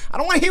out. I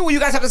don't want to hear what you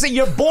guys have to say.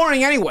 You're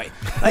boring anyway.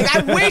 Like,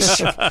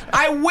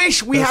 I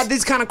wish we had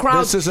this kind of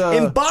crowd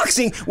in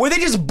boxing where they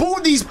just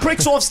booed these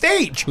pricks off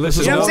stage.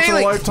 Listen, you know what I'm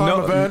saying?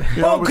 Lifetime event.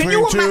 You know, Bro, can between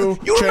you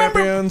imagine? two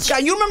champions.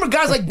 You remember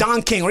guys like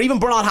Don King or even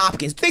Bernard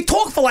Hopkins? They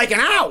talk for like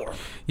an hour.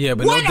 Yeah,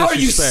 but what no are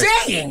you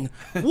disrespect. saying?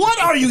 What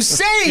are you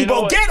saying, You know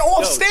bro? what? Get off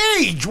Yo.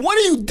 stage. What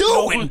are you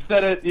doing?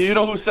 You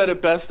know who said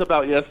it best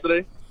about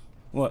yesterday?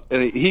 What?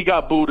 And he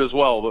got booed as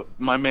well, but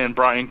my man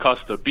Brian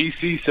Custer.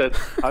 BC said,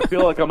 I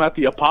feel like I'm at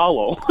the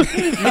Apollo.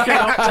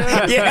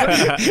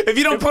 Yeah. If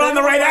you don't put on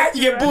the right act,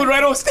 you get booed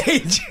right off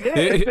stage. If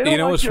they don't You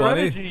know like what's your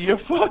funny? energy, you're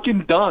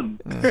fucking done.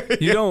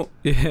 You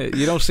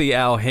don't see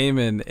Al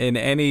Heyman in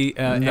any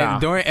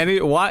during any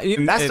why.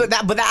 That's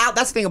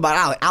the thing about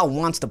Al. Al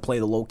wants to play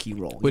the low key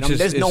role. Which is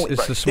there's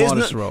it's the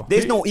smartest role.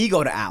 There's no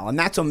ego to Al, and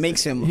that's what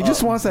makes him. He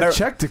just wants that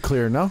check to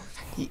clear, no?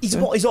 He's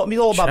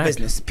all about Check.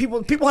 business.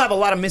 People have a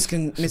lot of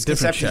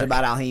misconceptions check.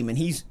 about Al Heyman.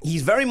 He's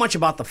very much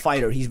about the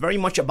fighter. He's very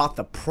much about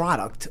the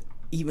product.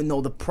 Even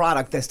though the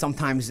product that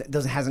sometimes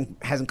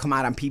hasn't come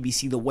out on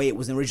PBC the way it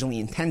was originally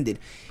intended,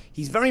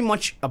 he's very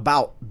much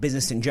about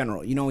business in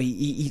general. You know,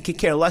 he could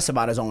care less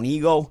about his own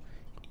ego.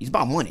 He's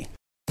about money.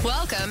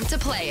 Welcome to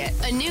Play It,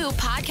 a new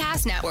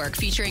podcast network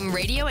featuring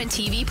radio and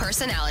TV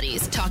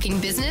personalities talking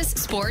business,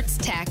 sports,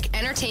 tech,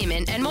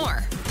 entertainment, and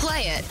more.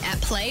 Play it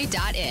at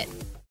play.it.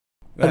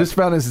 I just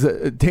found this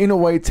Dana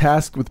White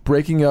tasked with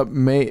breaking up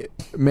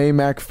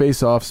Mac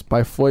face-offs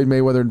by Floyd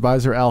Mayweather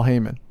advisor Al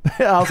Heyman.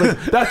 I was like,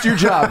 that's your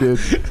job, dude.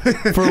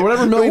 For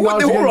whatever $1 million.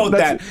 Who wrote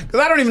that? Because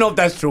I don't even know if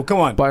that's true. Come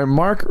on. By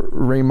Mark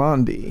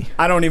Raimondi.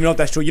 I don't even know if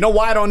that's true. You know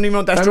why I don't even know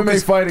if that's true?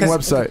 MMA fighting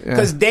website.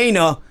 Because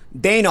Dana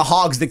Dana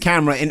hogs the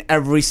camera in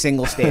every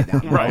single stand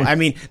down. Right. I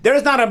mean,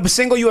 there's not a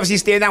single UFC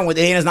stand down where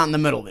Dana's not in the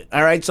middle of it.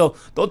 All right, so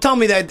don't tell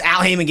me that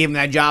Al Heyman gave him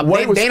that job.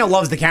 Dana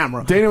loves the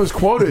camera. Dana was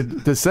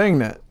quoted as saying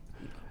that.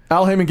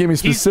 Al Heyman gave me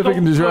specific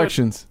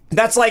directions.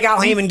 That's like Al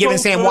Heyman giving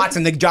Sam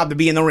Watson the job to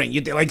be in the ring.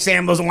 Like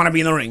Sam doesn't want to be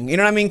in the ring. You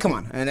know what I mean? Come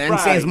on. And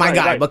Sam's my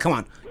guy, but come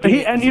on.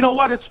 And you know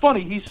what? It's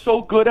funny. He's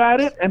so good at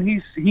it,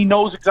 and he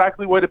knows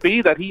exactly where to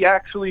be that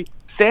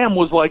Sam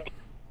was like,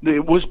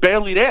 it was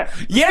barely there.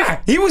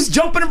 Yeah, he was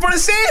jumping in front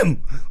of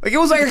Sam. Like it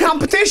was like a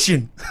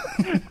competition.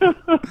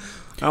 That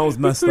was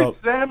messed up.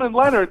 Sam and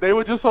Leonard, they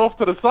were just off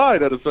to the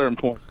side at a certain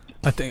point.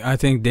 I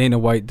think Dana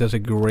White does a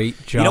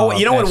great job.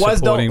 You know what it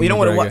was though. You know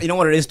McGregor. you know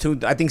what it is too.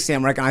 I think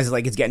Sam recognizes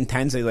like it's getting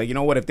tense. He's like, you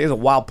know what? If there's a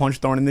wild punch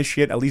thrown in this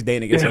shit, at least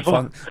Dana gets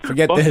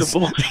forget this.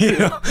 You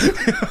know?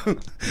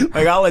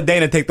 Like I'll let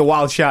Dana take the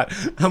wild shot.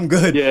 I'm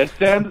good. Yeah,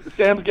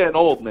 Sam's getting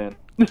old, man.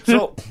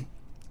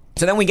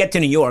 So then we get to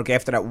New York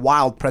after that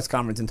wild press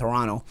conference in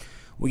Toronto.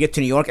 We get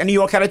to New York, and New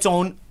York had its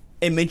own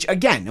image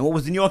again. And what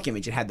was the New York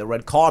image? It had the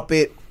red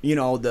carpet,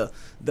 the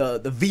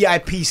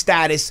VIP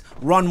status,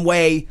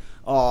 runway,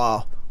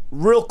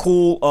 real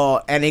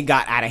cool, and it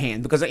got out of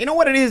hand. Because you know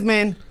what it is,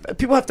 man?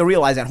 People have to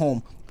realize at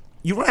home,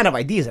 you run out of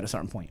ideas at a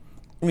certain point.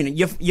 I mean,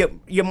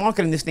 you're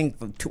marketing this thing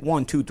for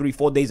 1, 2, 3,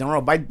 4 days in a row.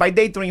 By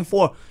day 3 and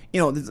 4,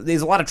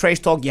 there's a lot of trash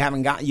talk you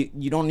haven't got.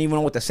 You don't even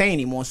know what to say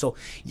anymore. So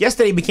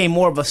yesterday became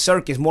more of a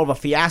circus, more of a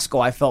fiasco.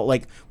 I felt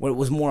like where it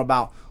was more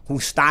about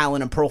who's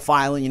styling and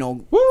profiling.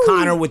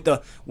 Conor with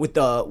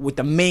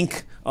the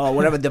mink,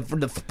 whatever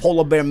the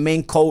polar bear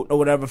mink coat or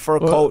whatever fur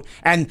coat,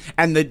 and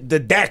the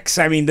decks.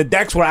 I mean, the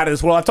decks were out of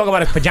this world. I'm talking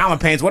about his pajama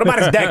pants. What about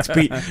his decks,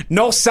 Pete?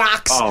 No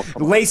socks,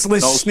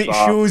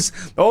 laceless shoes.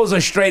 Those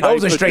are straight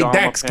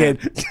decks,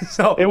 kid.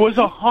 So it was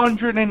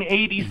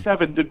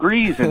 187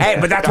 degrees.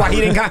 But that's why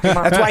he didn't.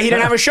 That's why he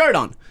didn't have a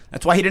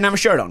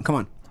shirt on. Come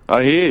on.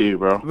 I hear you,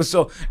 bro.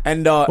 So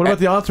what about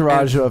the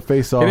entourage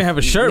face off? He didn't have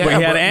a shirt, but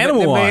he had an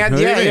animal on.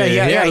 He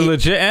had a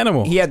legit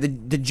animal. He had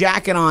the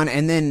jacket on,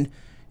 and then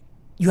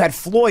you had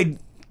Floyd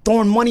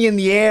throwing money in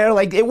the air.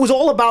 Like it was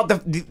all about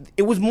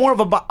it was more of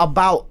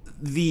about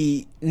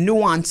the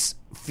nuance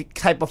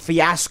type of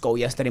fiasco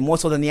yesterday, more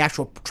so than the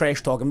actual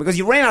trash talking, because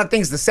you ran out of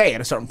things to say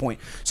at a certain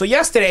point. So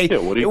yesterday,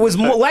 it was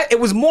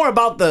more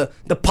about the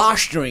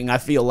posturing, I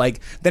feel like,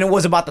 than it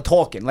was about the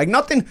talking. Like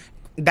nothing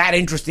that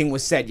interesting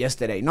was said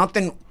yesterday.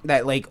 Nothing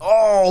that like,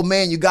 oh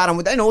man, you got him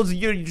with that. No,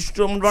 you're just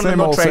running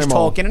about trash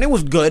talking, and it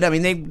was good. I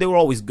mean, they were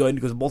always good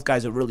because both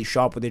guys are really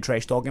sharp with their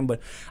trash talking.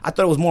 But I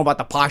thought it was more about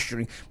the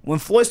posturing. When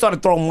Floyd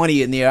started throwing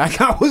money in the air,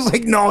 I was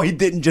like, no, he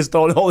didn't just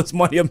throw all this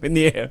money up in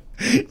the air.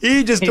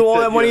 He just threw all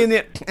that money in the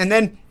air, and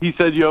then he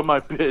said, "You're my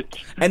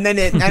bitch." And then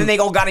they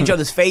all got in each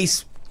other's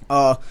face.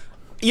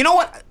 You know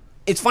what?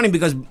 It's funny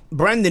because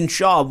Brendan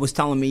Schaub was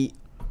telling me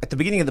at the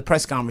beginning of the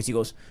press conference, he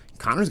goes,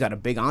 Conor's got a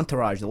big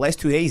entourage. The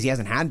last 2 days, he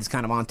hasn't had this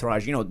kind of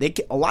entourage.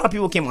 A lot of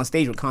people came on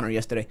stage with Conor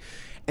yesterday.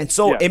 And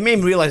so it made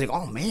me realize, like,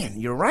 oh,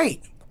 man, you're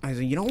right. I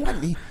said, you know what?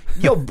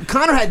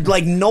 Conor had,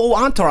 like, no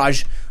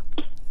entourage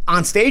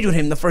on stage with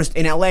him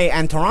in L.A.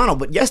 and Toronto.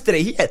 But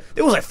yesterday,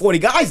 there was, like, 40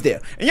 guys there.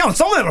 And,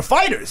 some of them are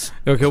fighters.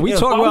 Okay, we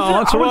talk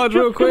about entourage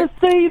real quick? I was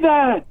just going to say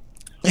that.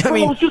 I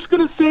was just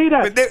gonna say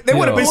that. There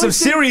would have been some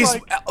serious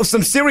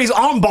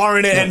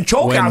armbarring and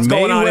chokeouts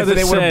going on if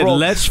they would have broke.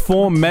 Let's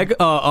form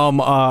Voltron.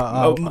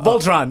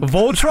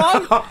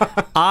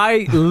 Voltron.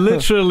 I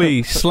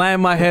literally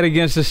slammed my head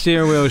against the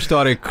steering wheel and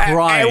started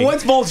crying. And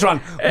what's Voltron?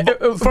 You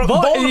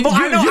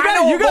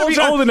gotta be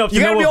old enough to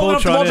know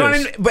what Voltron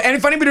is. But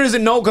if anybody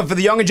doesn't know, for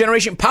the younger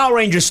generation, Power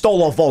Rangers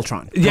stole off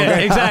Voltron. Yeah,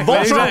 exactly.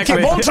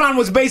 Voltron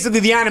was basically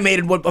the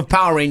animated of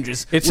Power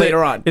Rangers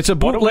later on. It's a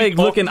bootleg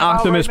looking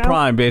Optimus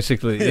Prime,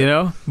 basically.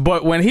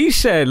 But when he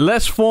said,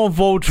 let's form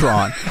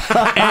Voltron,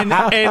 and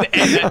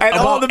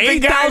about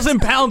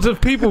 8,000 pounds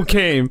of people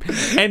came,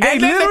 and they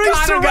literally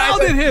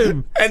surrounded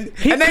him, and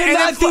he could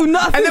not do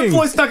nothing. And then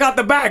Floyd stuck out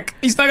the back.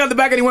 He stuck out the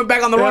back and he went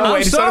back on the runway.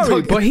 I'm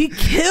sorry, but he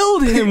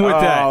killed him with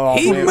that.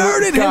 He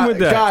murdered him with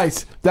that.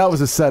 Guys, that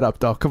was a setup,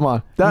 though. Come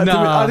on.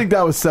 I think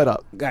that was set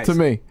up, to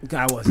me.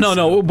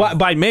 No,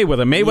 by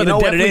Mayweather. Mayweather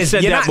definitely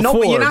said that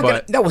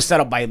before. That was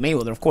set up by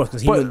Mayweather, of course,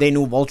 because they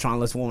knew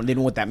Voltron. They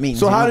knew what that means.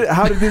 So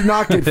how did it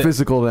not get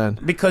physical then?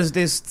 Because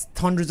there's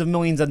hundreds of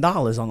millions of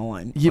dollars on the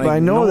line. Yeah, but I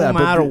know that. No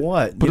matter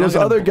what. But those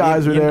other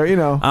guys were there,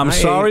 I'm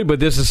sorry, but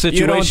there's a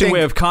situation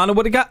where if Conor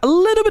would have got a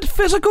little bit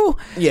physical,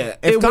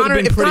 if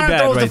Conor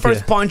throws the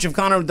first punch, if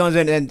Conor does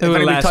it, and if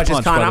anybody touches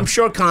Conor, I'm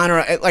sure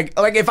Conor, like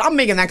if I'm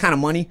making that kind of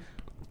money,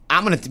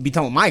 I'm going to be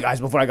telling my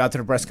guys before I got to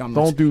the press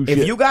conference. Don't do shit.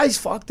 If you guys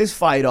fuck this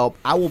fight up,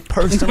 I will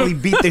personally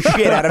beat the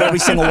shit out of every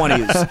single one of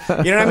you.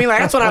 You know what I mean? Like,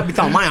 that's what I'll be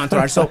telling my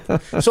entourage. So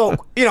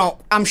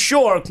I'm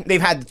sure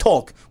they've had the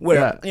talk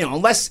where,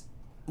 unless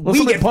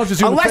we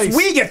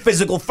get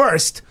physical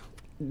first,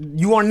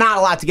 you are not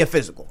allowed to get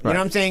physical. You know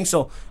what I'm saying?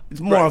 So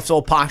it's more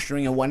of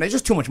posturing and whatnot. It's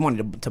just too much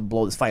money to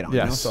blow this fight on.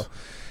 Yes.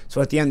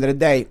 So at the end of the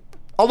day,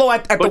 Although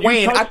at the But you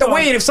weigh-in, touched on-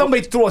 if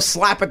somebody threw a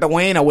slap at the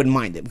weigh-in, I wouldn't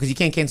mind it because you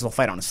can't cancel a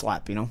fight on a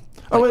slap, you know.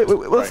 Oh wait,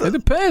 let's, It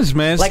depends,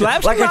 man.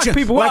 Slaps like knock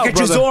people like out, a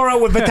brother. Chisora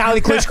with Vitaly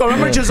Klitschko.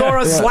 Remember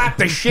Chisora slapped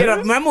the shit out.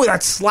 Remember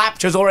that slap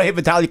Chisora hit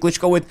Vitaly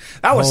Klitschko with?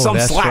 That was some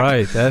that's slap.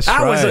 right. That's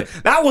that right.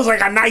 That was like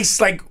a nice,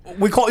 like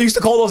used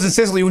to call those in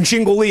Sicily un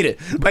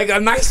cingolite, like a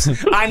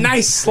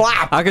nice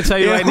slap. I can tell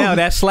you right now,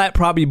 that slap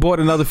probably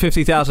bought another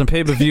 50,000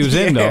 pay-per-views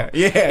in, though.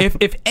 Yeah.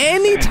 If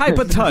any type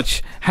of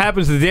touch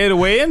happens the day of the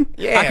weigh-in,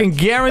 I can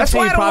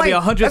guarantee probably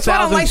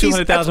 100,000,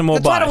 200,000 more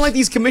buys. That's why I don't like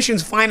these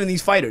commissions finding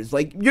these fighters.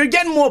 Like, you're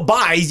getting more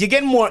buys, you're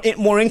getting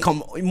more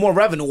income, more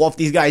revenue off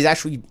these guys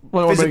actually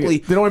physically.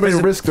 They don't want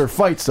to risk their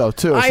fights though,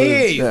 too. I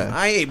hear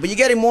you. But you're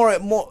getting more.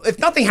 If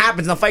nothing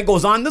happens and the fight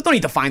goes on, there's no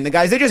need to find the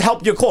guys. They just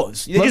helped your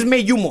cause. They just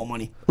made you more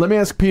money. Let me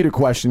ask Pete a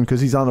question because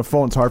he's on the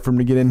phone. It's hard for him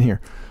to get in here.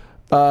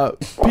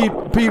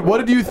 Pete, what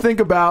did you think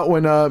about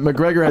when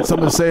McGregor had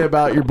something to say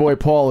about your boy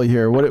Paulie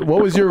here? What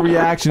was your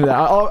reaction to that?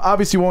 I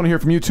obviously want to hear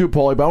from you too,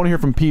 Paulie, but I want to hear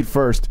from Pete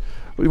first.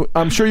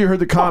 I'm sure you heard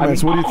the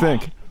comments. What do you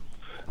think?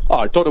 Oh,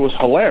 I thought it was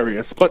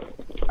hilarious. But,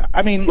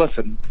 I mean,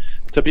 listen,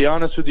 to be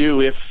honest with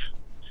you,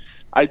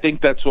 I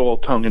think that's all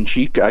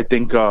tongue-in-cheek. I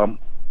think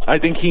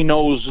he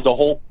knows the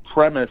whole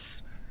premise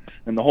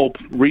and the whole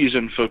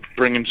reason for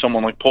bringing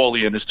someone like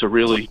Paulie in is to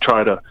really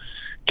try to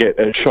get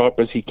as sharp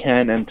as he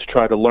can and to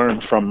try to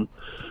learn from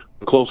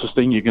the closest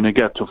thing you're going to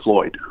get to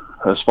Floyd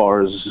as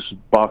far as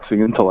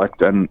boxing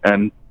intellect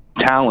and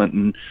talent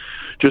and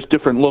just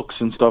different looks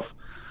and stuff.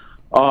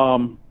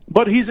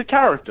 But he's a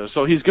character,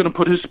 so he's going to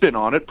put his spin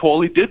on it.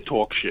 Paulie did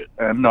talk shit.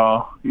 And,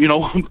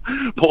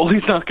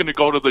 Paulie's not going to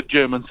go to the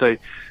gym and say,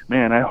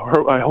 man,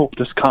 I hope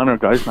this Conor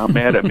guy's not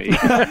mad at me.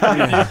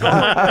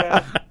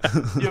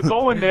 You're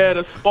going there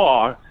to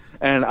spar,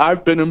 and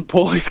I've been in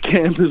Paulie's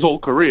camp his whole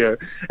career,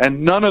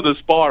 and none of the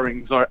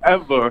sparrings are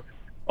ever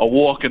a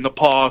walk in the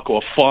park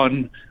or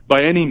fun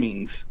by any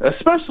means,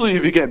 especially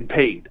if you're getting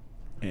paid.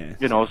 Yeah.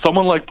 You know,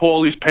 someone like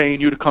Paulie's paying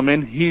you to come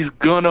in, he's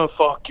going to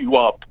fuck you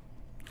up.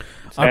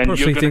 I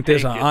personally think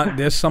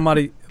there's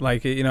somebody,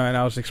 like, you know, and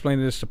I was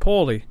explaining this to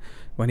Paulie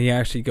when he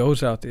actually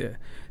goes out there.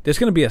 There's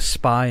going to be a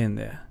spy in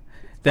there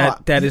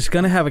that is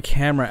going to have a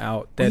camera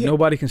out that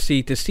nobody can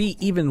see to see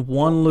even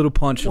one little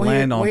punch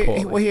land on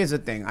Paulie. Well, here's the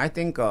thing. I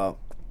think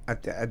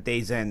at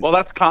day's end. Well,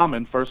 that's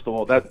common, first of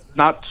all. That's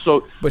not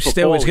so. But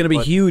still, it's going to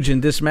be huge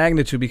in this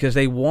magnitude because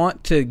they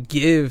want to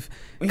give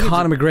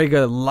Conor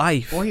McGregor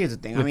life. Well, here's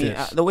the thing. I mean,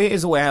 the way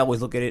I always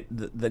look at it.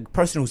 The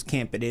person whose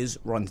camp it is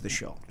runs the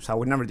show. So I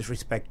would never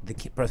disrespect the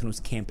person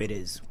whose camp it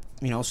is.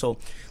 You know, so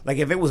like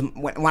if it was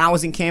when I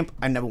was in camp,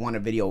 I never wanted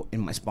a video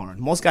in my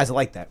sparring. Most guys are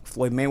like that.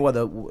 Floyd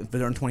Mayweather, if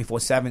they're on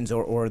 24/7s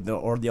or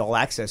the All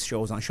Access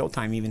shows on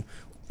Showtime, even,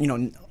 you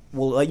know,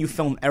 will let you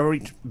film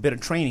every bit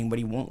of training, but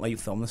he won't let you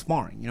film the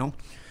sparring. You know,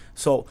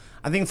 so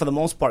I think for the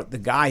most part, the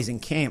guys in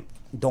camp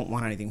don't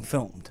want anything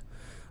filmed.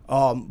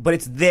 But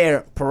it's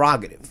their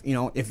prerogative. You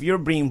know, if you're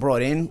being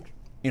brought in,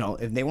 you know,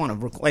 if they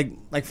want to,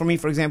 like for me,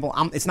 for example,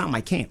 it's not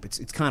my camp.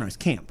 It's Conor's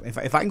camp.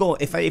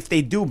 If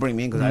they do bring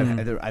me in,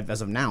 because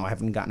as of now I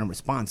haven't gotten a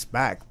response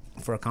back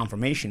for a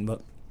confirmation,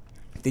 but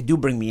if they do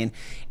bring me in,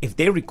 if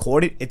they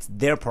record it, it's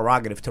their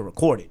prerogative to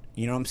record it.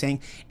 You know what I'm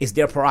saying? It's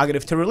their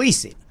prerogative to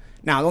release it.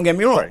 Now, don't get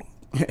me wrong.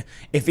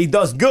 If he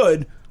does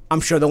good, I'm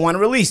sure they'll want to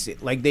release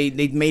it. Like they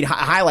made a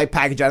highlight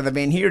package out of the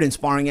Van Heerden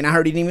sparring, and I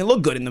heard he didn't even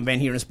look good in the Van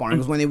Heerden sparring.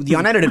 Because when they the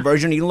unedited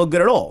version, he didn't look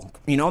good at all.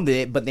 You know,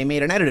 but they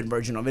made an edited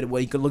version of it where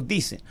he could look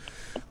decent.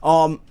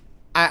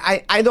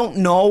 I don't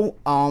know.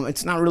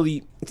 It's not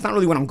really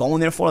what I'm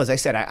going there for. As I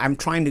said, I'm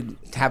trying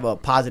to have a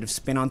positive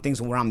spin on things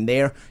where I'm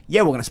there.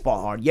 Yeah, we're gonna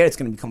spar hard. Yeah, it's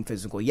gonna become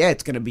physical. Yeah,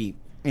 it's gonna be,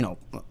 you know,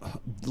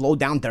 low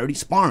down, dirty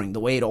sparring the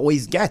way it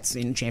always gets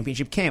in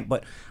championship camp.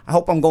 But I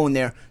hope I'm going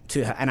there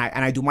and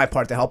I do my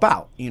part to help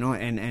out, you know,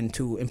 and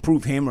to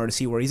improve him or to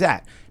see where he's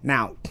at.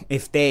 Now,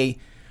 if they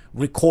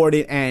record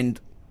it and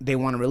they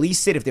want to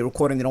release it, if they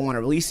record it and they don't want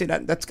to release it,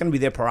 that's going to be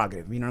their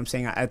prerogative. You know what I'm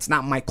saying? It's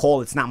not my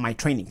call. It's not my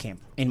training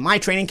camp. In my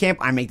training camp,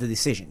 I make the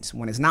decisions.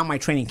 When it's not my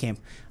training camp,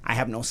 I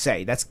have no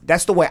say.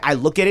 That's the way I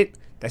look at it.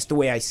 That's the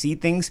way I see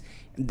things.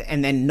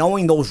 And then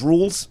knowing those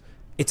rules,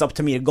 it's up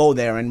to me to go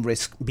there and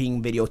risk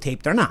being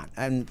videotaped or not.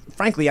 And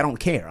frankly, I don't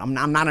care. I'm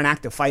not an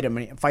active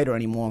fighter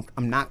anymore.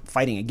 I'm not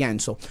fighting again.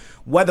 So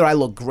whether I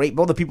look great,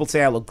 whether people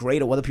say I look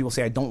great or whether people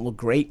say I don't look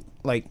great,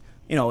 like,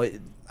 you know,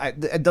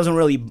 it doesn't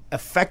really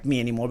affect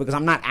me anymore because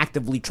I'm not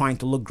actively trying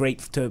to look great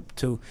to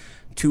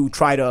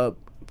try to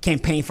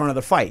campaign for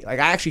another fight. Like,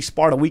 I actually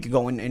sparred a week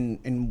ago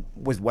in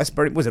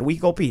Westbury. Was it a week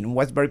ago, Pete? In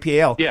Westbury,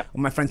 PAL. Yeah.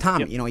 With my friend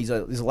Tommy. Yep. You know, he's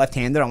a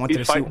left-hander.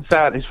 He's fighting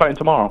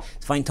tomorrow.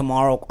 He's fighting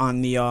tomorrow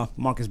on the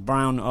Marcus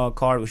Brown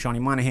card with Shawnee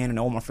Monahan and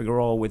Omar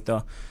Figueroa with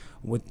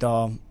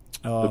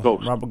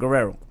Robert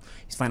Guerrero.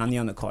 He's fighting on the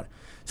undercard.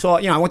 So,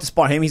 you know, I went to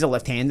spar him. He's a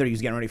left-hander. He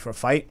was getting ready for a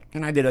fight,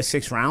 and I did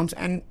 6 rounds.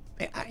 And,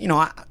 you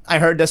know, I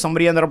heard that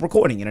somebody ended up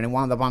recording it, and it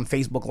wound up on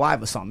Facebook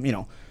Live or something. You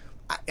know.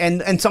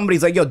 And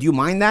somebody's like, yo, do you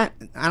mind that?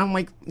 And I'm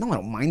like, no, I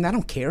don't mind that. I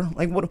don't care.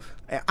 Like, what?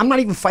 I'm not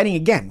even fighting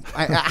again.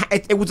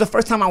 It was the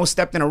first time I was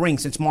stepped in a ring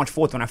since March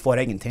 4th when I fought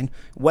Eggington.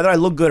 Whether I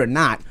look good or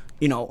not,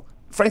 you know,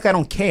 frankly, I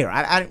don't care.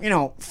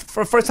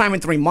 For the first time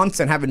in 3 months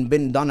and having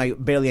been done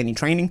barely any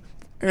training,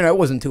 it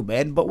wasn't too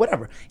bad. But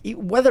whatever.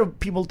 Whether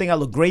people think I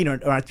look great or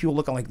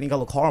people think I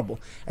look horrible,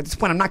 at this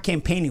point, I'm not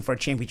campaigning for a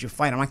championship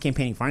fight. I'm not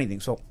campaigning for anything.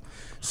 So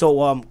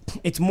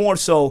it's more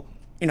so,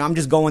 I'm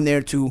just going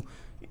there to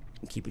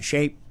keep in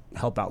shape,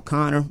 help out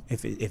Conor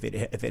if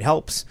it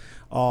helps.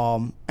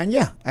 And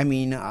yeah, I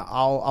mean,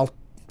 I'll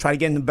try to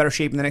get into better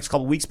shape in the next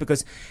couple of weeks,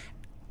 because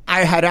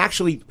I had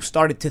actually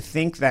started to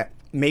think that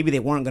maybe they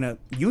weren't going to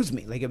use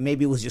me. Like,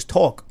 maybe it was just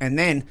talk. And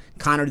then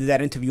Conor did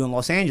that interview in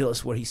Los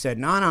Angeles where he said,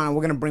 no,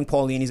 we're going to bring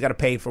Paulie in. He's got to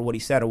pay for what he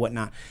said or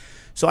whatnot.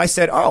 So I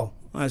said, I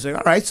was like,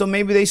 all right, so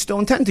maybe they still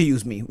intend to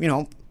use me.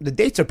 The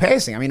dates are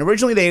passing. I mean,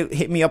 originally they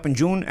hit me up in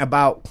June,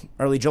 about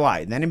early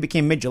July. Then it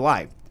became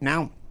mid-July.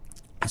 Now,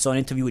 I saw an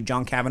interview with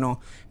John Kavanaugh,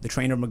 the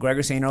trainer of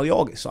McGregor, saying early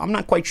August. So I'm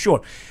not quite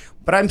sure.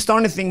 But I'm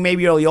starting to think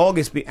maybe early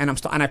August,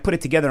 and I put it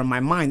together in my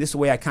mind. This is the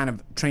way I kind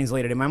of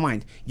translated it in my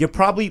mind. You're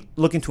probably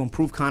looking to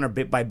improve Conor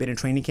bit by bit in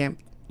training camp.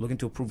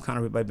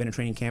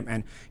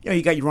 And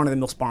you got your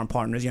run-of-the-mill sparring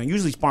partners.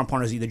 Usually sparring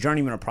partners are either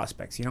journeymen or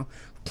prospects. So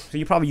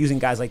you're probably using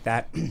guys like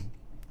that.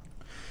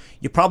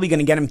 You're probably going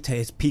to get him to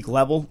his peak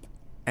level,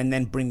 and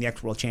then bring the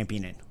ex-world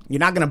champion in. You're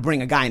not going to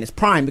bring a guy in his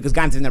prime, because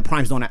guys in their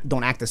primes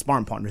don't act as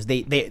sparring partners.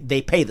 They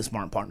pay the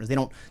sparring partners. They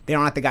don't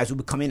act the guys who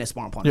would come in as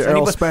sparring partners. Yeah,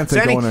 Errol Spence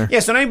ain't going there. Yeah,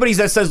 so anybody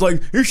that says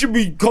like you should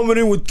be coming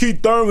in with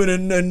Keith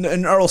Thurman and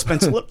Errol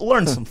Spence,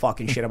 learn some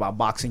fucking shit about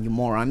boxing, you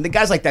moron. The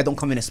guys like that don't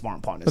come in as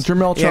sparring partners.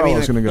 Jamel Charlo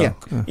is going to go.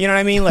 Yeah. You know what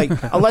I mean? Like,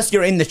 unless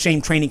you're in the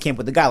same training camp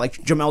with the guy,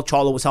 like Jamel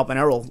Charlo was helping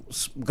Errol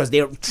because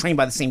they're trained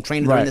by the same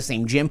trainer, they're in the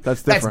same gym.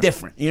 That's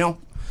different.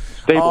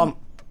 Stable.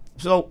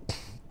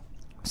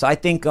 So I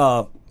think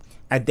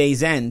at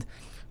day's end,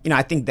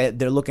 I think that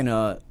they're looking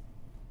to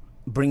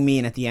bring me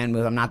in at the end,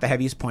 because I'm not the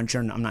heaviest puncher,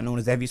 and I'm not known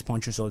as the heaviest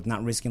puncher, so it's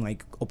not risking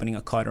like opening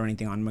a cut or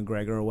anything on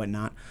McGregor or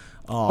whatnot.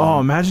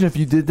 Imagine if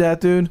you did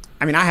that, dude.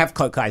 I mean, I have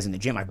cut guys in the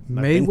gym.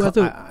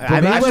 Mayweather,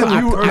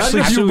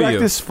 you wreck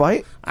this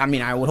fight? I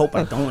mean, I would hope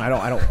I don't.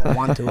 I don't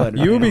want to.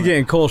 You would be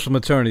getting calls from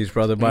attorneys,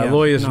 brother, by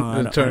lawyers,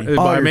 by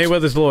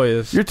Mayweather's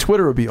lawyers. Your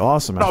Twitter would be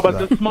awesome. No,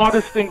 but the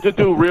smartest thing to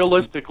do,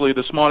 realistically,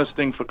 the smartest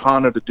thing for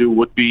Conor to do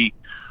would be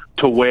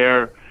to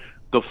wear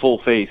the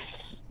full face.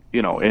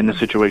 In a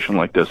situation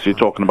like this, you're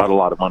talking about a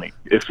lot of money.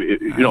 If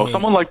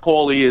someone like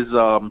Paulie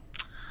is,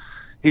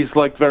 he's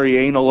like very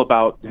anal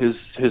about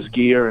his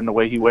gear and the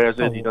way he wears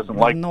it. He doesn't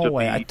like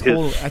I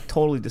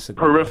totally disagree.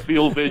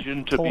 Peripheral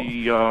vision to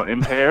be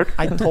impaired.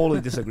 I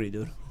totally disagree,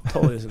 dude.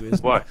 Totally disagree.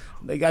 What?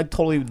 Like, I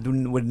totally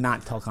would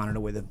not tell Conor to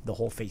wear the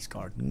whole face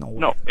guard. No way.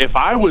 No, if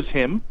I was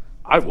him,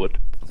 I would.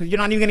 You're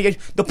not even going to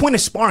get. The point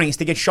of sparring is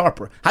to get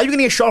sharper. How are you going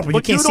to get sharper?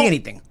 You can't see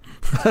anything.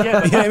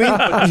 Yeah, you know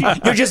what I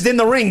mean? You're just in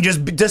the ring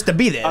just to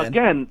be there.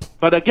 Again,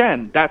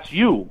 that's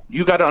you.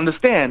 You got to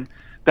understand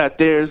that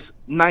there's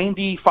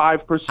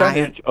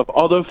 95% of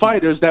other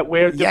fighters that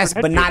wear different Yes,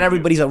 but not headgear.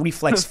 everybody's a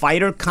reflex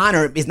fighter.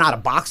 Conor is not a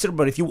boxer,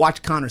 but if you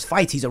watch Conor's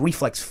fights, he's a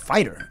reflex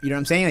fighter. You know what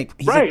I'm saying?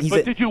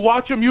 Like, Did you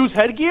watch him use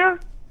headgear?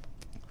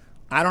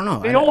 I don't know.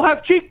 They all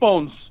have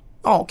cheekbones.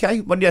 Oh, okay,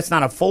 but that's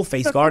not a full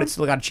face guard. It's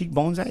still got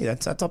cheekbones. Hey,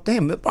 that's up to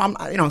him. It's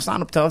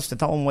not up to us to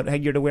tell him what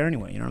headgear to wear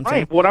anyway. You know what I'm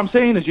saying? What I'm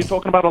saying is you're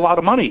talking about a lot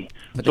of money.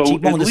 But the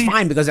cheekbone is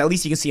fine, because at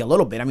least you can see a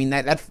little bit. I mean,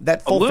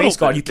 that full face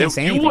guard, you can't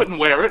say anything. You wouldn't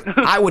wear it.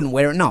 I wouldn't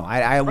wear it. No,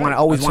 I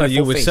always want a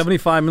full face.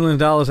 With $75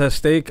 million at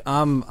stake,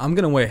 I'm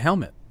gonna wear a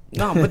helmet.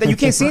 No, but then you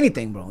can't see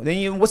anything, bro.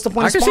 Then what's the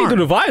point of sparring? I can see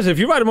through the visor. If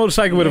you ride a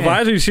motorcycle with a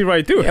visor, you see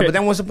right through it. Yeah, but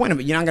then what's the point of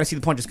it? You're not going to see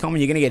the punches coming.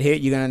 You're going to get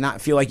hit. You're going to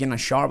not feel like you're not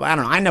sharp. I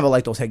don't know. I never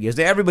liked those headgears.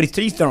 Everybody's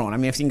to each their own. I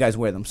mean, I've seen guys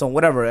wear them. So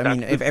whatever. I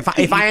mean,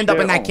 if I end up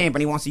in that camp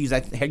and he wants to use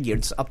that headgear,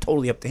 it's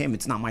totally up to him.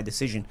 It's not my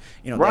decision.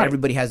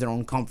 Everybody has their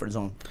own comfort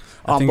zone.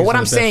 But what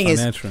I'm saying is,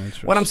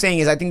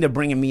 I think they're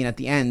bringing me in at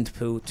the end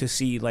to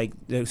see, like,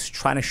 they're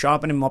trying to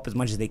sharpen him up as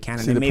much as they can,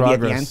 and then maybe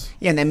at the end,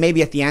 and then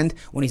maybe at the end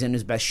when he's in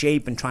his best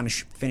shape and trying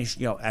to finish,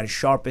 at his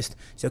sharpest,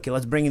 say, okay,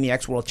 let's bring in the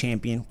ex-world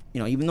champion.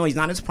 Even though he's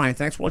not his prime,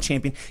 the ex-world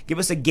champion. Give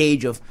us a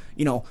gauge of,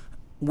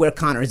 where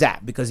Conor is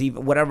at, because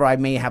whatever I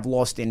may have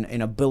lost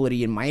in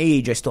ability in my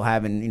age, I still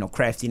have in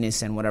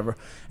craftiness and whatever,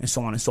 and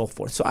so on and so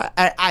forth. So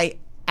I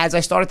as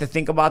I started to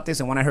think about this,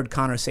 and when I heard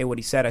Conor say what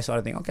he said, I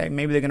started thinking, okay,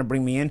 maybe they're going to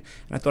bring me in. And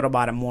I thought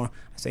about it more. I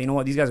said, you know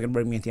what, these guys are going to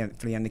bring me in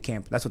for the end of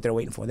camp. That's what they're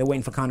waiting for. They're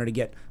waiting for Conor to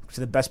get to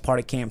the best part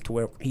of camp, to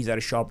where he's at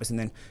his sharpest, and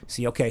then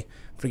see, okay,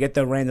 forget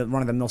the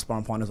run-of-the-mill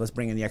sparring partners. Let's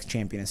bring in the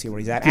ex-champion and see where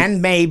he's at.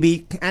 And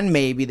maybe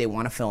they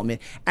want to film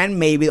it. And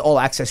maybe all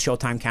access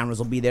Showtime cameras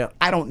will be there.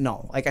 I don't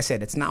know. Like I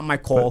said, it's not my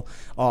call.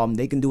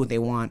 They can do what they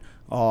want.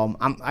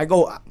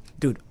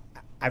 Dude,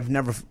 I've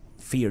never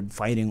feared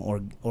fighting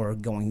or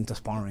going into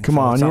sparring. Come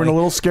on, you weren't a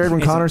little scared when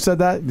Conor said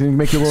that? Didn't it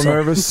make you a little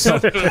nervous? So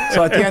at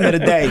the end of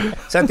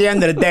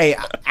the day,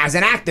 as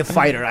an active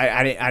fighter,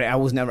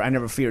 I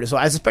never feared it. So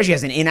especially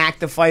as an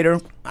inactive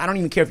fighter, I don't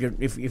even care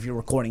if you're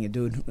recording it,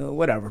 dude.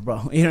 Whatever,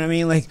 bro. You know what I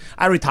mean? Like,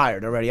 I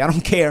retired already. I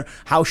don't care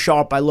how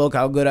sharp I look,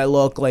 how good I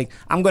look. Like,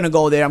 I'm gonna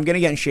go there. I'm gonna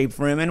get in shape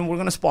for him, and we're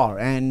gonna spar.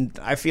 And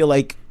I feel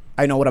like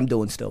I know what I'm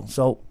doing still.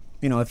 So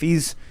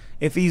if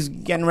if he's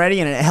getting ready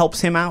and it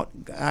helps him out,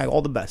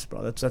 all the best,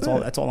 bro.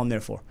 That's all I'm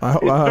there for.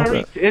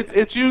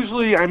 It's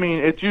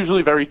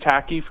usually very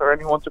tacky for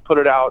anyone to put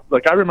it out.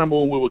 Like I remember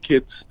when we were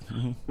kids,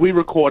 we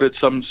recorded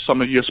some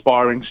of your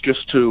sparrings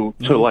just to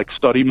like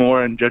study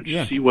more and just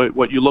see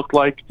what you looked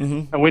like,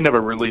 and we never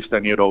released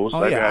any of those.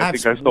 Oh, I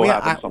think I still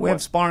have them somewhere. We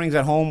have sparrings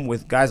at home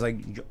with guys like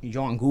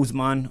John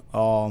Guzman,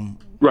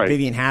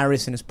 Vivian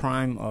Harris in his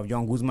prime,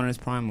 John Guzman in his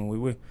prime, and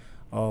we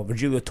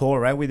Virgilio Torre,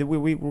 right? We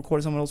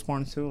recorded some of those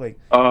sparrings too. Like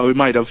we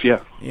might have, yeah.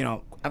 You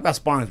know, I've got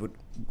sparrings with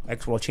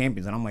ex-world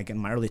champions, and I'm like in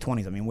my early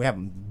 20s. I mean, we have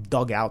them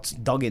dug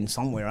in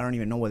somewhere. I don't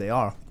even know where they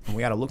are, and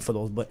we got to look for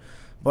those.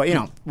 But you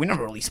know, we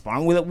never really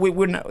sparring.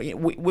 We're not.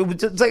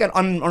 It's like an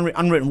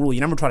unwritten rule.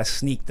 You never try to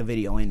sneak the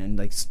video in and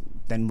like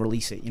then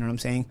release it. You know what I'm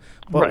saying?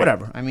 But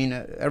whatever. I mean,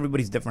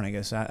 everybody's different, I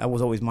guess. That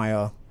was always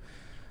my.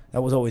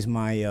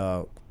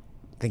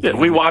 Yeah,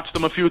 we watched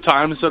them a few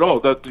times and said, "Oh,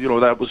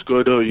 that was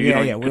good." We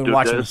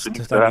watched them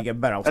to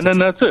get better, and then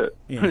that's it.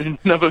 Yeah.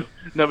 never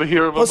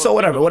hear of them. Well, so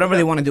whatever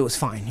they want to do is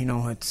fine. You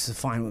know, it's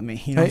fine with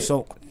me. You know,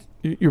 so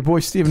your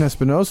boy Steven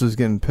Espinosa is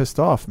getting pissed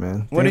off,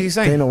 man. What is he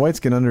saying? Dana White's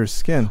getting under his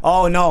skin.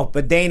 Oh no,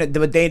 but Dana,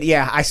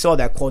 yeah, I saw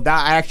that quote.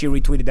 I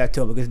actually retweeted that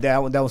too because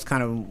that was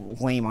kind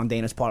of lame on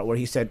Dana's part, where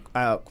he said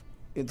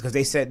because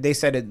they said the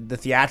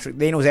theatrics.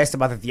 Dana was asked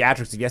about the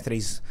theatrics of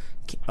yesterday's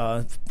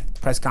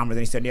press conference,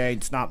 and he said, "Yeah,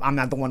 it's not. I'm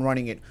not the one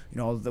running it. You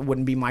know, it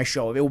wouldn't be my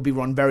show. It would be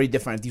run very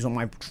different if these were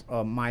my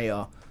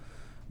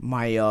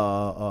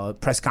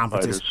press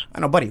conferences." Fighters. I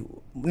know, buddy.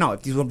 No,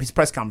 if these were his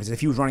press conferences,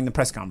 if he was running the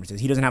press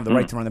conferences, he doesn't have the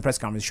right to run the press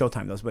conferences.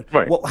 Showtime does. But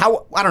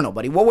how? I don't know,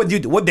 buddy. What would you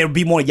do? Would there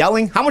be more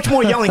yelling? How much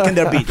more yelling can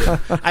there be? Dude?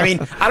 I mean,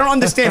 I don't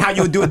understand how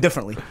you would do it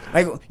differently.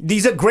 Like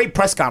these are great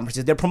press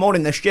conferences. They're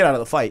promoting the shit out of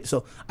the fight.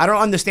 So I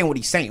don't understand what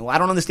he's saying. Well, I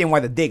don't understand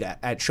why the dig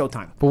at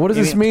Showtime. But what does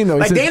this mean, though?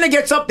 Like Dana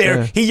gets up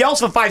there, he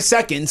yells for 5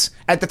 seconds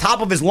at the top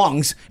of his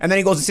lungs, and then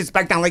he goes and sits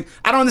back down. Like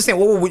I don't understand.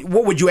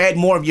 What would you add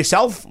more of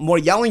yourself? More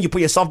yelling? You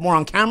put yourself more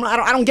on camera?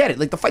 I don't get it.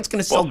 Like the fight's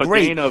gonna sell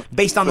great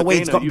based on the way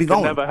it's going to be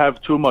going. You can never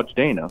have too much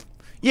Dana.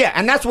 Yeah,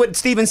 and that's what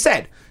Steven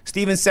said.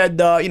 Steven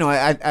said,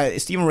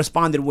 Steven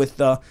responded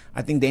with, I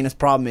think Dana's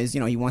problem is,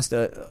 he wants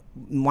to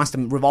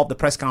revolve the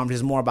press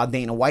conferences more about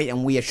Dana White,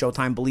 and we at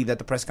Showtime believe that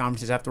the press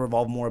conferences have to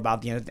revolve more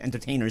about the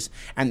entertainers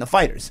and the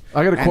fighters.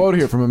 I got a quote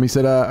here from him. He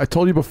said, I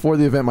told you before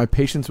the event my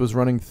patience was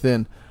running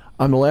thin.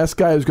 I'm the last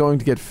guy who's going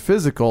to get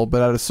physical,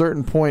 but at a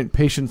certain point,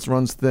 patience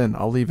runs thin.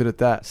 I'll leave it at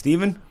that.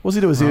 Steven? What's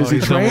he doing? Was he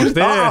trained?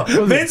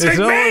 Vince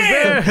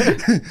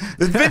McMahon!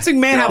 Does Vince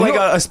McMahon have like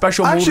a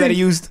special move that he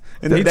used?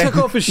 He took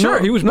off his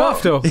shirt. He was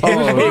buff, though.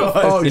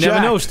 You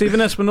never know.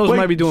 Steven Espinosa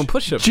might be doing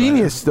push-ups.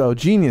 Genius,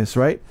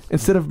 right?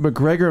 Instead of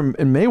McGregor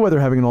and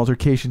Mayweather having an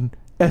altercation,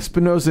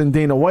 Espinosa and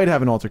Dana White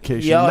have an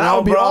altercation. That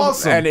would be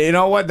awesome. And you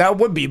know what? That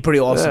would be pretty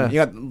awesome.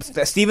 Yeah. You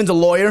got Steven's a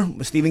lawyer.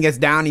 Steven gets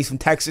down. He's from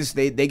Texas.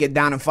 They get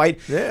down and fight.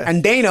 Yeah.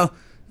 And Dana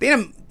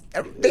big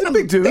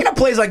dude. Dana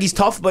plays like he's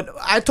tough, but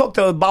I talked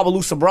to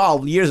Babalu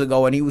Sobral years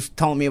ago, and he was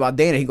telling me about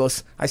Dana. He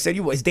goes, I said,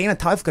 is Dana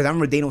tough? Because I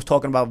remember Dana was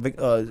talking about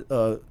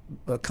Tito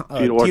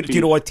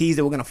Ortiz.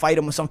 They were going to fight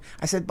him or something.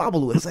 I said,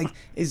 Babalu, it's like,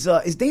 is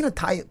Dana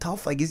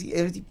tough? Like, is he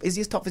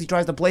as tough as he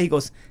tries to play? He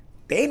goes,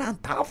 Dana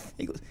tough?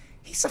 He goes,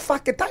 he's a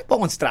fucking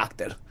Taibo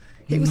instructor.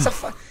 He was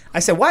I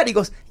said, what? He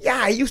goes,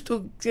 yeah, I used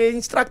to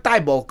instruct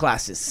Taibo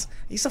classes.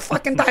 He's a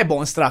fucking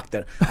Taibo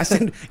instructor. I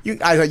said,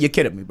 you're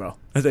kidding me, bro.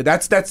 I said,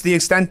 that's the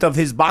extent of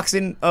his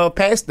boxing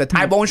past, the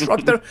Taibo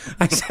instructor.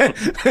 I said,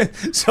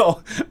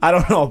 so I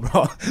don't know,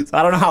 bro. So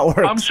I don't know how it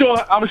works.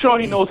 I'm sure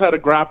he knows how to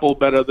grapple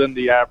better than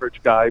the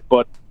average guy,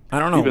 but I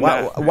don't know.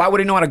 Why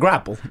would he know how to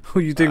grapple? Who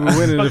you think would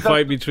win in the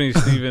fight between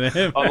Steven and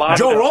him?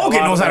 Joe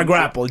Rogan knows how to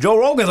grapple. Joe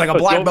Rogan's like a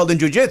black belt in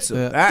jiu-jitsu.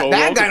 Yeah.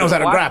 That guy knows how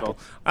to grapple.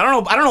 I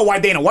don't know why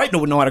Dana White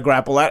would know how to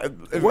grapple.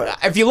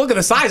 If you look at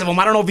the size of him,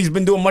 I don't know if he's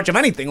been doing much of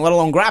anything, let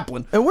alone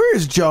grappling. And where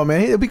is Joe,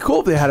 man? It'd be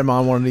cool if they had him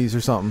on one of these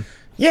or something.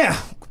 Yeah,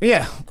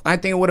 I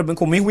think it would have been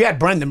cool. I mean, we had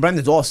Brendan.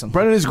 Brendan's awesome.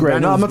 Brendan is great.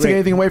 I'm not taking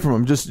anything away from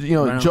him. Just,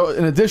 Joe,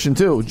 in addition,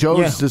 too.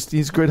 Joe's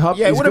he's a great hub.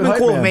 Yeah, it would have been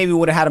cool if maybe we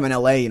would have had him in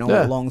L.A.,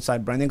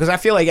 alongside Brendan. Because I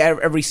feel like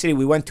every city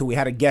we went to, we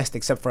had a guest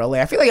except for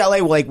L.A. I feel like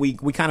L.A., we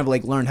kind of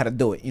learned how to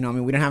do it. I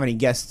mean, we didn't have any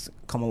guests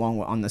come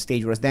along on the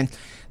stage with us.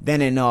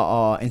 Then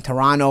in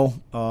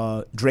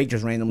Toronto, Drake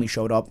just randomly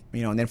showed up,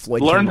 and then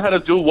Floyd learned how to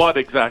do what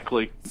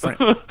exactly?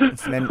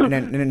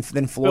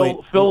 then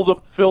Floyd fill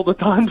the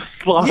time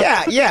slot.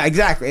 Yeah,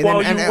 exactly.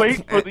 While you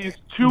wait for these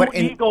two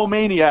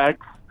egomaniacs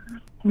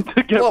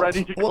to get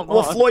ready to come on.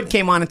 Well, Floyd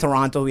came on in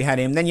Toronto. We had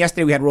him. Then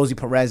yesterday we had Rosie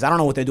Perez. I don't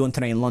know what they're doing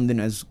today in London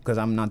because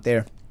I'm not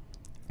there.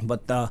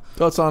 But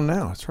it's on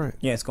now. That's right.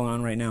 Yeah, it's going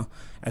on right now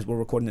as we're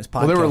recording this podcast.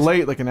 Well, they were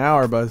late, like an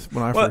hour, but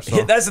when I first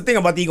saw. That's the thing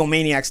about the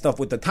egomaniac stuff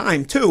with the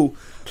time too.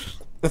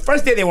 The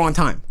first day they were on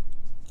time.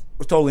 It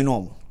was totally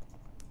normal.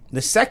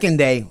 The second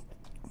day,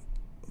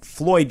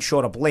 Floyd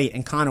showed up late,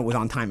 and Conor was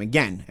on time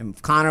again, and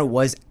Conor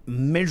was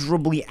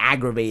miserably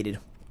aggravated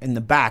in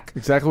the back.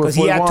 Exactly what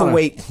Floyd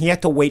wanted. He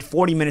had to wait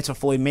 40 minutes for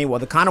Floyd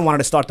Mayweather. Conor wanted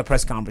to start the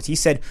press conference. He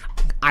said,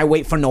 "I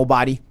wait for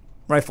nobody."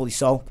 rightfully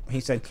so. He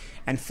said,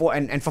 and for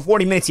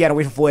 40 minutes he had to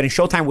wait for Floyd, and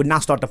Showtime would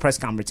not start the press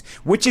conference,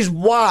 which is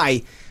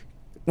why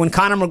when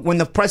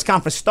the press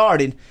conference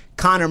started,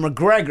 Conor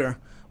McGregor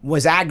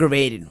was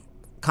aggravated.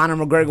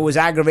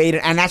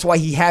 And that's why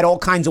he had all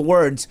kinds of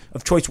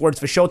choice words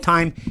for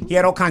Showtime. He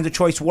had all kinds of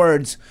choice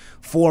words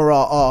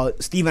for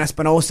Steven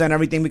Espinosa and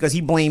everything, because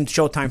he blamed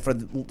Showtime for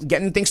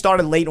getting things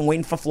started late and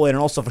waiting for Floyd, and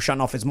also for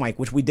shutting off his mic,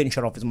 which we didn't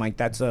shut off his mic.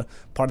 That's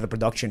part of the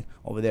production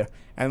over there.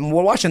 And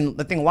we're watching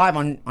the thing live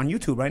on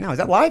YouTube right now. Is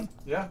that live?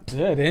 Yeah.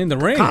 Yeah, they're in the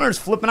ring. Conor's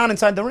flipping out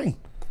inside the ring.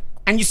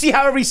 And you see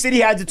how every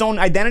city has its own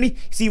identity? You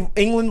see,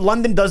 England,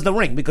 London does the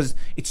ring because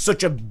it's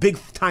such a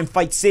big-time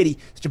fight city,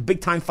 such a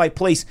big-time fight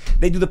place.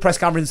 They do the press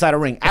conference inside a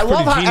ring. I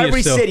love how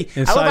every city...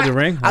 Inside the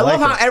ring? I love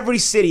how every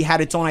city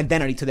had its own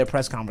identity to their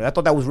press conference. I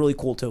thought that was really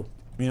cool, too.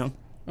 You know?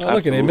 Oh,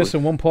 look, they're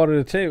missing one part of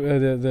the tape,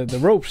 the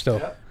rope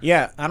still.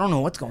 Yeah, I don't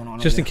know what's going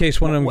on. Just in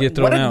case one of them get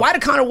thrown out. Why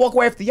did Conor walk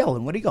away after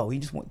yelling? Where'd he go? He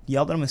just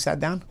yelled at him and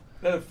sat down?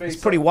 It's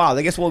pretty wild.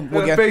 I guess we'll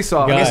get... face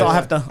off. I guess I'll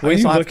have to... When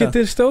you look at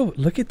this, though,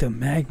 look at the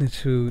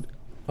magnitude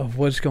of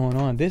what's going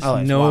on. There's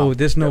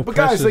no but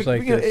guys, pressures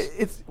like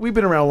this. We've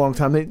been around a long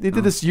time. They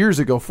did this years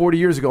ago, 40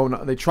 years ago.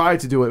 And they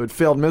tried to do it. It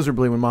failed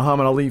miserably when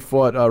Muhammad Ali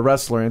fought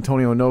wrestler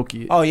Antonio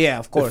Inoki. Oh yeah,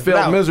 of course. It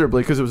failed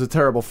miserably because it was a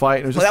terrible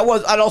fight. And it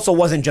was that also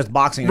wasn't just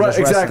boxing. Right, just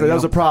exactly. That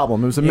was a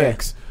problem. It was a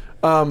mix.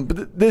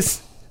 But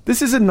this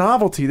is a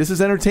novelty. This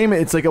is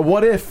entertainment. It's like a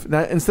what if.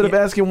 Now, instead of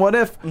asking what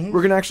if, we're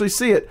going to actually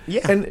see it.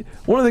 Yeah. And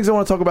one of the things I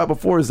want to talk about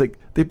before is like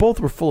they both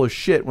were full of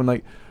shit when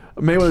like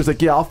Mayweather's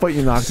like, yeah, I'll fight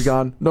you in the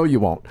octagon. No, you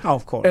won't. Oh,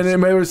 of course. And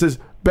then Mayweather says,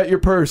 bet your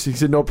purse. He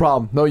said, no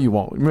problem. No, you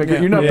won't.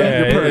 You're not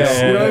betting your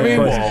purse. You know what I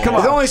mean? Come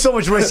on. There's only so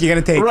much risk you're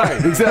going to take.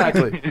 Right,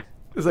 exactly.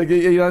 It's like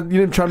you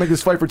didn't try to make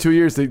this fight for 2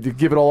 years to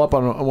give it all up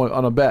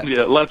on a bet.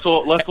 Yeah, let's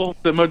all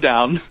simmer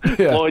down.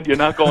 Yeah. Floyd, you're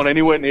not going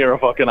anywhere near a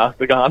fucking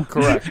octagon.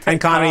 Correct. And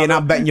Conor, you're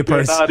not betting your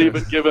purse. You're not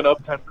even giving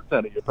up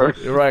 10% of your purse.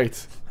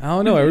 Right. I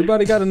don't know.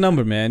 Everybody got a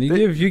number, man.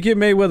 You give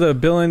Mayweather $1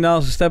 billion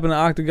to step in the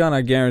octagon,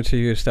 I guarantee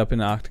you he'll step in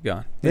the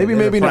octagon.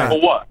 Maybe not. For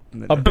what?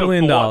 $1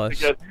 billion.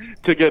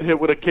 To get hit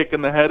with a kick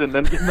in the head and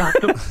then get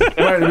knocked out.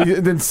 Right.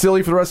 And then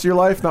silly for the rest of your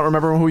life, not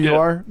remembering who you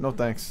are? No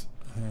thanks.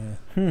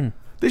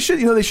 They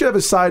should have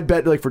a side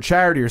bet like for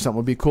charity or something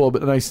would be cool,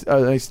 but a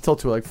nice tilt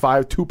to like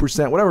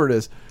 2%, whatever it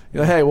is.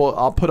 Hey, well,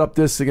 I'll put up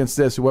this against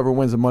this. Whoever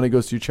wins, the money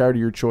goes to your charity,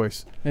 your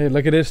choice. Hey,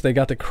 look at this. They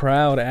got the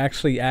crowd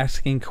actually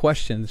asking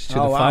questions to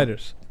the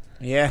fighters.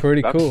 Yeah,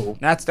 pretty cool.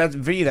 That's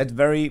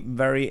very,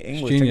 very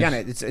English. Again,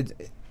 it's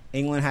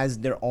England has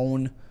their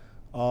own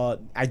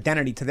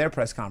identity to their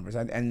press conference,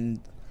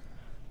 and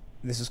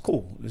this is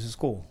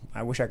cool.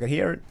 I wish I could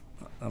hear it.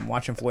 I'm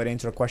watching Floyd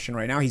answer a question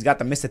right now. He's got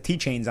the Mr. T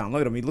chains on.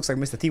 Look at him. He looks like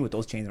Mr. T with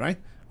those chains, right?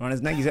 Around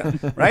his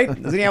neck. Right?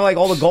 Doesn't he have like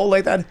all the gold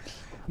like that?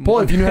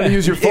 Paul, if you knew how to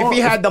use your phone. If he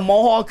had the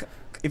mohawk.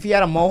 If he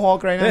had a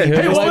mohawk right now,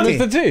 he'd look like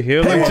Mr. T.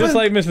 He'll look just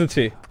like Mr.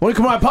 T. Want to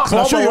come on, Pop?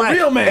 I'll show you a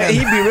real man.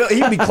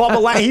 He'd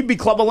be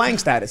Clubber Lang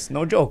status.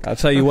 No joke. I'll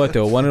tell you what,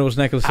 though. One of those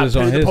necklaces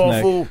on his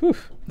neck.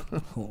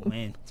 Oh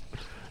man.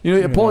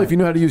 Paul, if you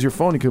knew how to use your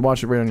phone, you could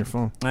watch it right on your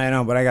phone. I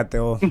know, but I got the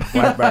old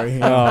BlackBerry.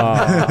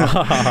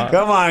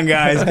 Come on,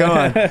 guys, come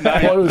on.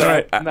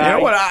 Right. You know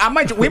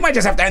what? We might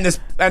just have to end this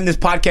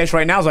podcast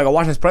right now so I can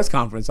watch this press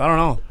conference. I don't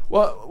know.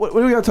 Well, what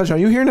do we got to touch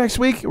on? You here next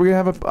week? Are we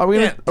gonna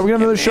have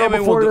another show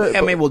before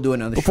maybe we'll do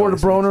another before show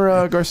the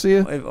Broner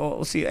Garcia?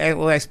 We'll see.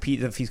 We'll ask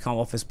Pete if he's come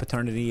off his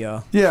paternity.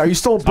 Yeah, are you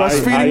still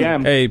breastfeeding? I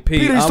am. Hey,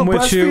 Pete, are you still I'm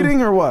with you.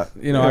 Breastfeeding or what?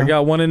 I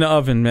got one in the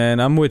oven, man.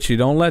 I'm with you.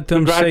 Don't let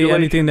them say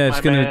anything that's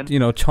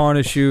gonna,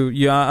 tarnish you.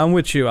 Yeah, I'm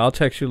with you. I'll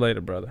text you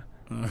later, brother.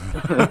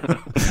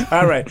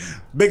 All right.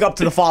 Big up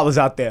to the fathers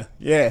out there.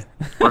 Yeah.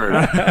 All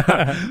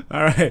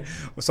right.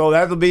 So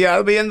that'll be the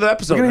end of the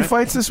episode. You got any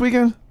fights this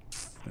weekend?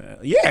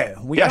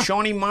 We got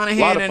Shawnee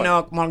Monahan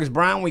and Marcus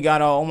Brown. We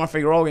got Omar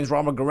Figueroa against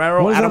Robert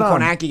Guerrero. Adam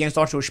Kornacki against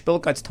Archer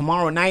Shpilka. It's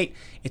tomorrow night.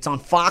 It's on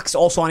Fox.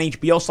 Also on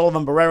HBO.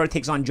 Sullivan Barrera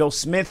takes on Joe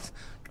Smith.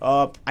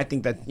 I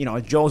think that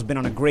Joe's been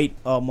on a great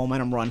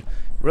momentum run.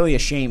 Really a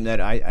shame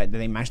that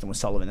they matched him with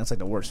Sullivan. That's like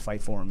the worst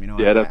fight for him.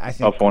 Yeah, that's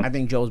a tough one. I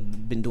think Joe's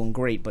been doing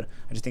great, but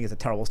I just think it's a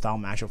terrible style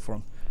matchup for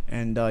him.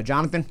 And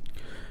Jonathan?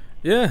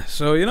 Yeah,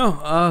 so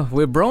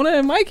we're Brona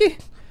and Mikey.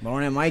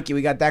 Brona and Mikey,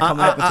 we got that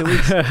coming up in 2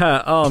 weeks.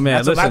 Oh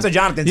man, that's what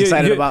Jonathan's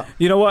excited about.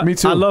 You know what? Me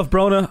too. I love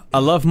Brona. I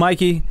love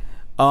Mikey.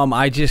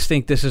 I just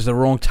think this is the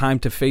wrong time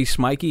to face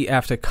Mikey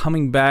after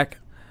coming back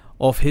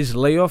off his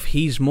layoff.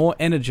 He's more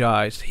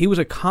energized. He was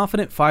a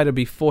confident fighter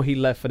before he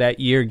left for that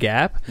year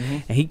gap,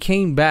 and he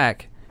came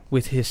back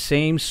with his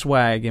same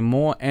swag and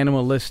more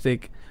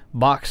animalistic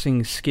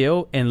boxing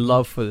skill and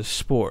love for the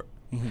sport.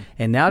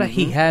 And now that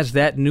he has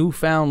that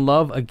newfound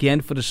love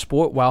again for the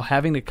sport while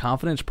having the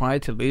confidence prior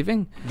to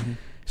leaving,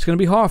 it's going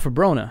to be hard for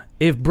Brona.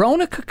 If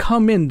Brona could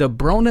come in, the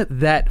Brona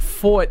that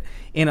fought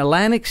in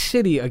Atlantic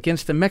City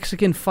against the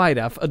Mexican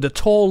fighter, the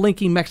tall,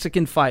 lanky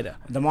Mexican fighter,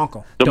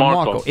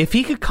 DeMarco. If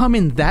he could come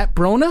in that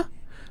Brona,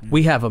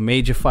 we have a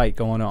major fight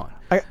going on.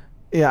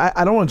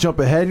 I don't want to jump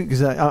ahead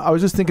because I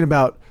was just thinking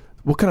about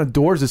what kind of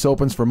doors this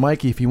opens for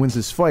Mikey if he wins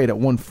this fight at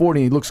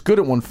 140. He looks good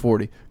at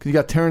 140 because you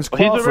got Terrence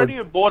Crawford. He's already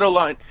a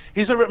borderline.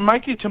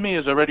 Mikey to me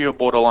is already a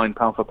borderline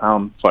pound for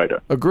pound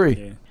fighter. Agree.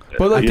 Yeah.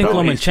 But I think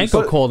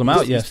Lomachenko called him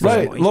out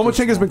yesterday. Right,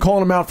 Lomachenko's been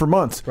calling him out for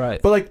months.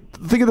 Right. But like,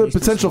 think of the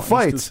potential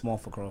fights. He's too small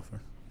for Crawford.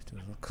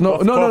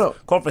 No.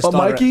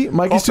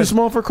 Mikey's too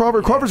small for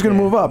Crawford. Crawford's going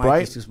to move up,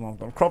 Mikey's right? too small.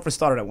 Crawford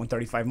started at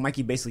 135.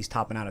 Mikey basically is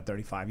topping out at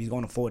 35. He's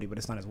going to 40, but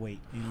it's not his weight.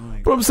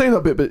 But I'm saying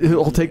that, but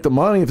he'll take the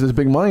money if there's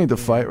big money to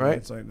fight,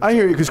 right? I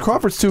hear you because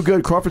Crawford's too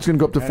good. Crawford's going to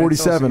go up to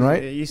 47,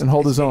 right, and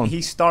hold his own.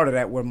 He started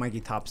at where Mikey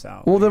tops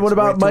out. Well, then what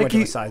about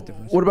Mikey?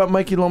 What about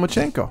Mikey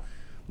Lomachenko?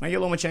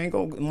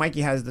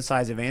 Mikey has the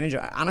size advantage.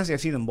 Honestly,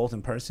 I've seen them both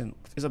in person.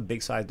 There's a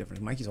big size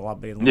difference. Mikey's a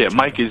lot bigger than Lomachenko. Yeah,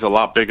 Mikey's a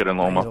lot bigger than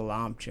Loma.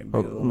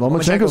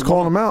 Lomachenko's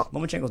calling him out.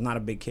 Lomachenko's not a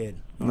big kid.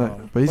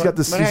 But he's got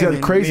this. He's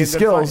got crazy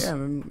skills. If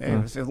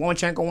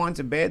Lomachenko wants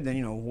it bad, then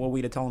who are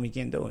we to tell him he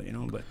can't do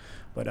it?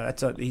 But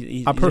that's I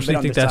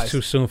personally think that's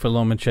too soon for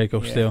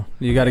Lomachenko. Still,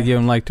 you got to give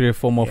him like 3 or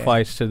 4 more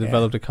fights to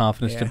develop the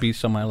confidence to beat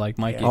somebody like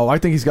Mikey. Oh, I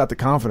think he's got the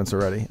confidence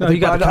already. No, he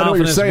got the confidence. I know what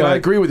you're saying. I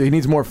agree with you. He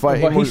needs more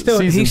fight. But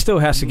he still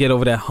has to get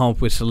over that hump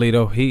with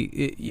Salido.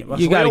 You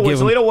got to give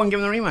him. Salido wouldn't give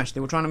him the rematch.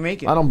 They were trying to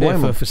make it. I don't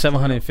blame him for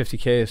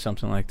 $750K or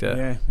something like that.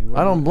 Yeah,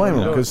 I don't blame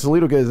him because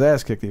Salido get his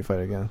ass kicked if he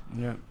fight again.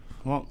 Yeah.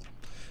 Well,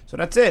 so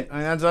that's it.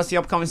 That's the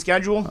upcoming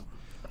schedule.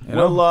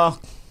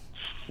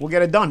 We'll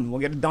get it done.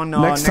 We'll get it done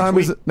next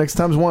week. Next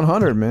time's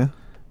 100, man.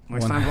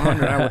 Next time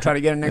 100. We'll try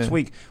to get it next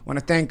week. I want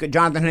to thank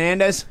Jonathan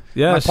Hernandez.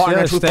 Yes.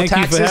 Thank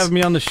you for having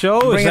me on the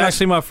show. It's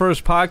actually my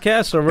first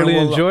podcast, so I really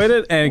enjoyed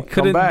it. And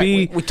couldn't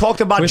be. We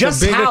talked about with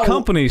just a bigger how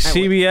company,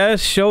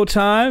 CBS,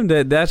 Showtime.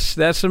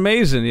 That's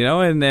amazing,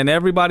 and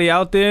everybody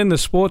out there in the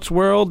sports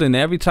world and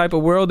every type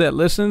of world that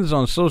listens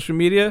on social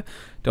media.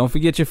 Don't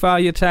forget you file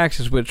your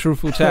taxes with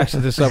Truthful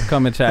Taxes this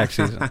upcoming tax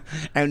season.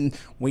 And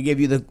we give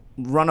you the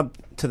run up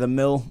to the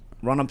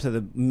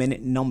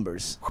minute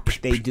numbers.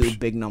 They do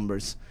big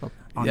numbers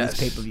on these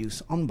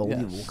pay-per-views.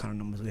 Unbelievable what kind of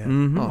numbers we have.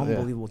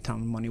 Unbelievable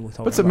time of money we're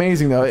talking about. It's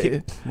amazing though. We'll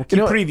keep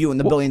previewing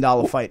the $1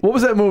 billion fight. What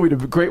was that movie,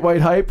 The Great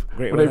White Hype?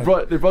 They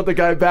brought the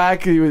guy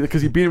back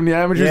because he beat him in the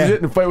amateurs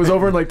and the fight was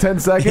over in like 10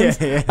 seconds.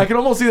 I can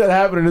almost see that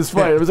happen in this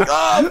fight. It was like,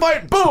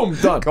 fight, boom,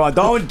 done. Come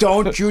on,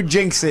 don't you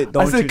jinx it.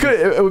 I said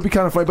it would be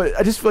kind of funny, but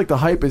I just feel like the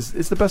hype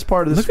it's the best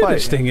part of this fight. Look at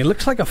this thing. It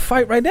looks like a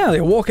fight right now.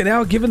 They're walking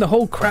out, giving the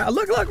whole crowd.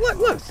 Look.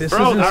 This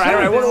all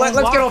right. Well, let's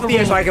get off the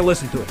air so I can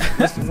listen to it.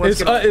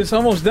 It's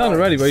almost done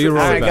already, but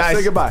you're right, guys.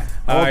 Say goodbye.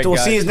 We'll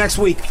see you next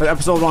week for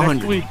episode 100.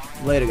 Next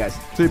week. Later, guys.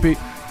 See you, Pete.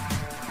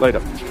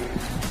 Later.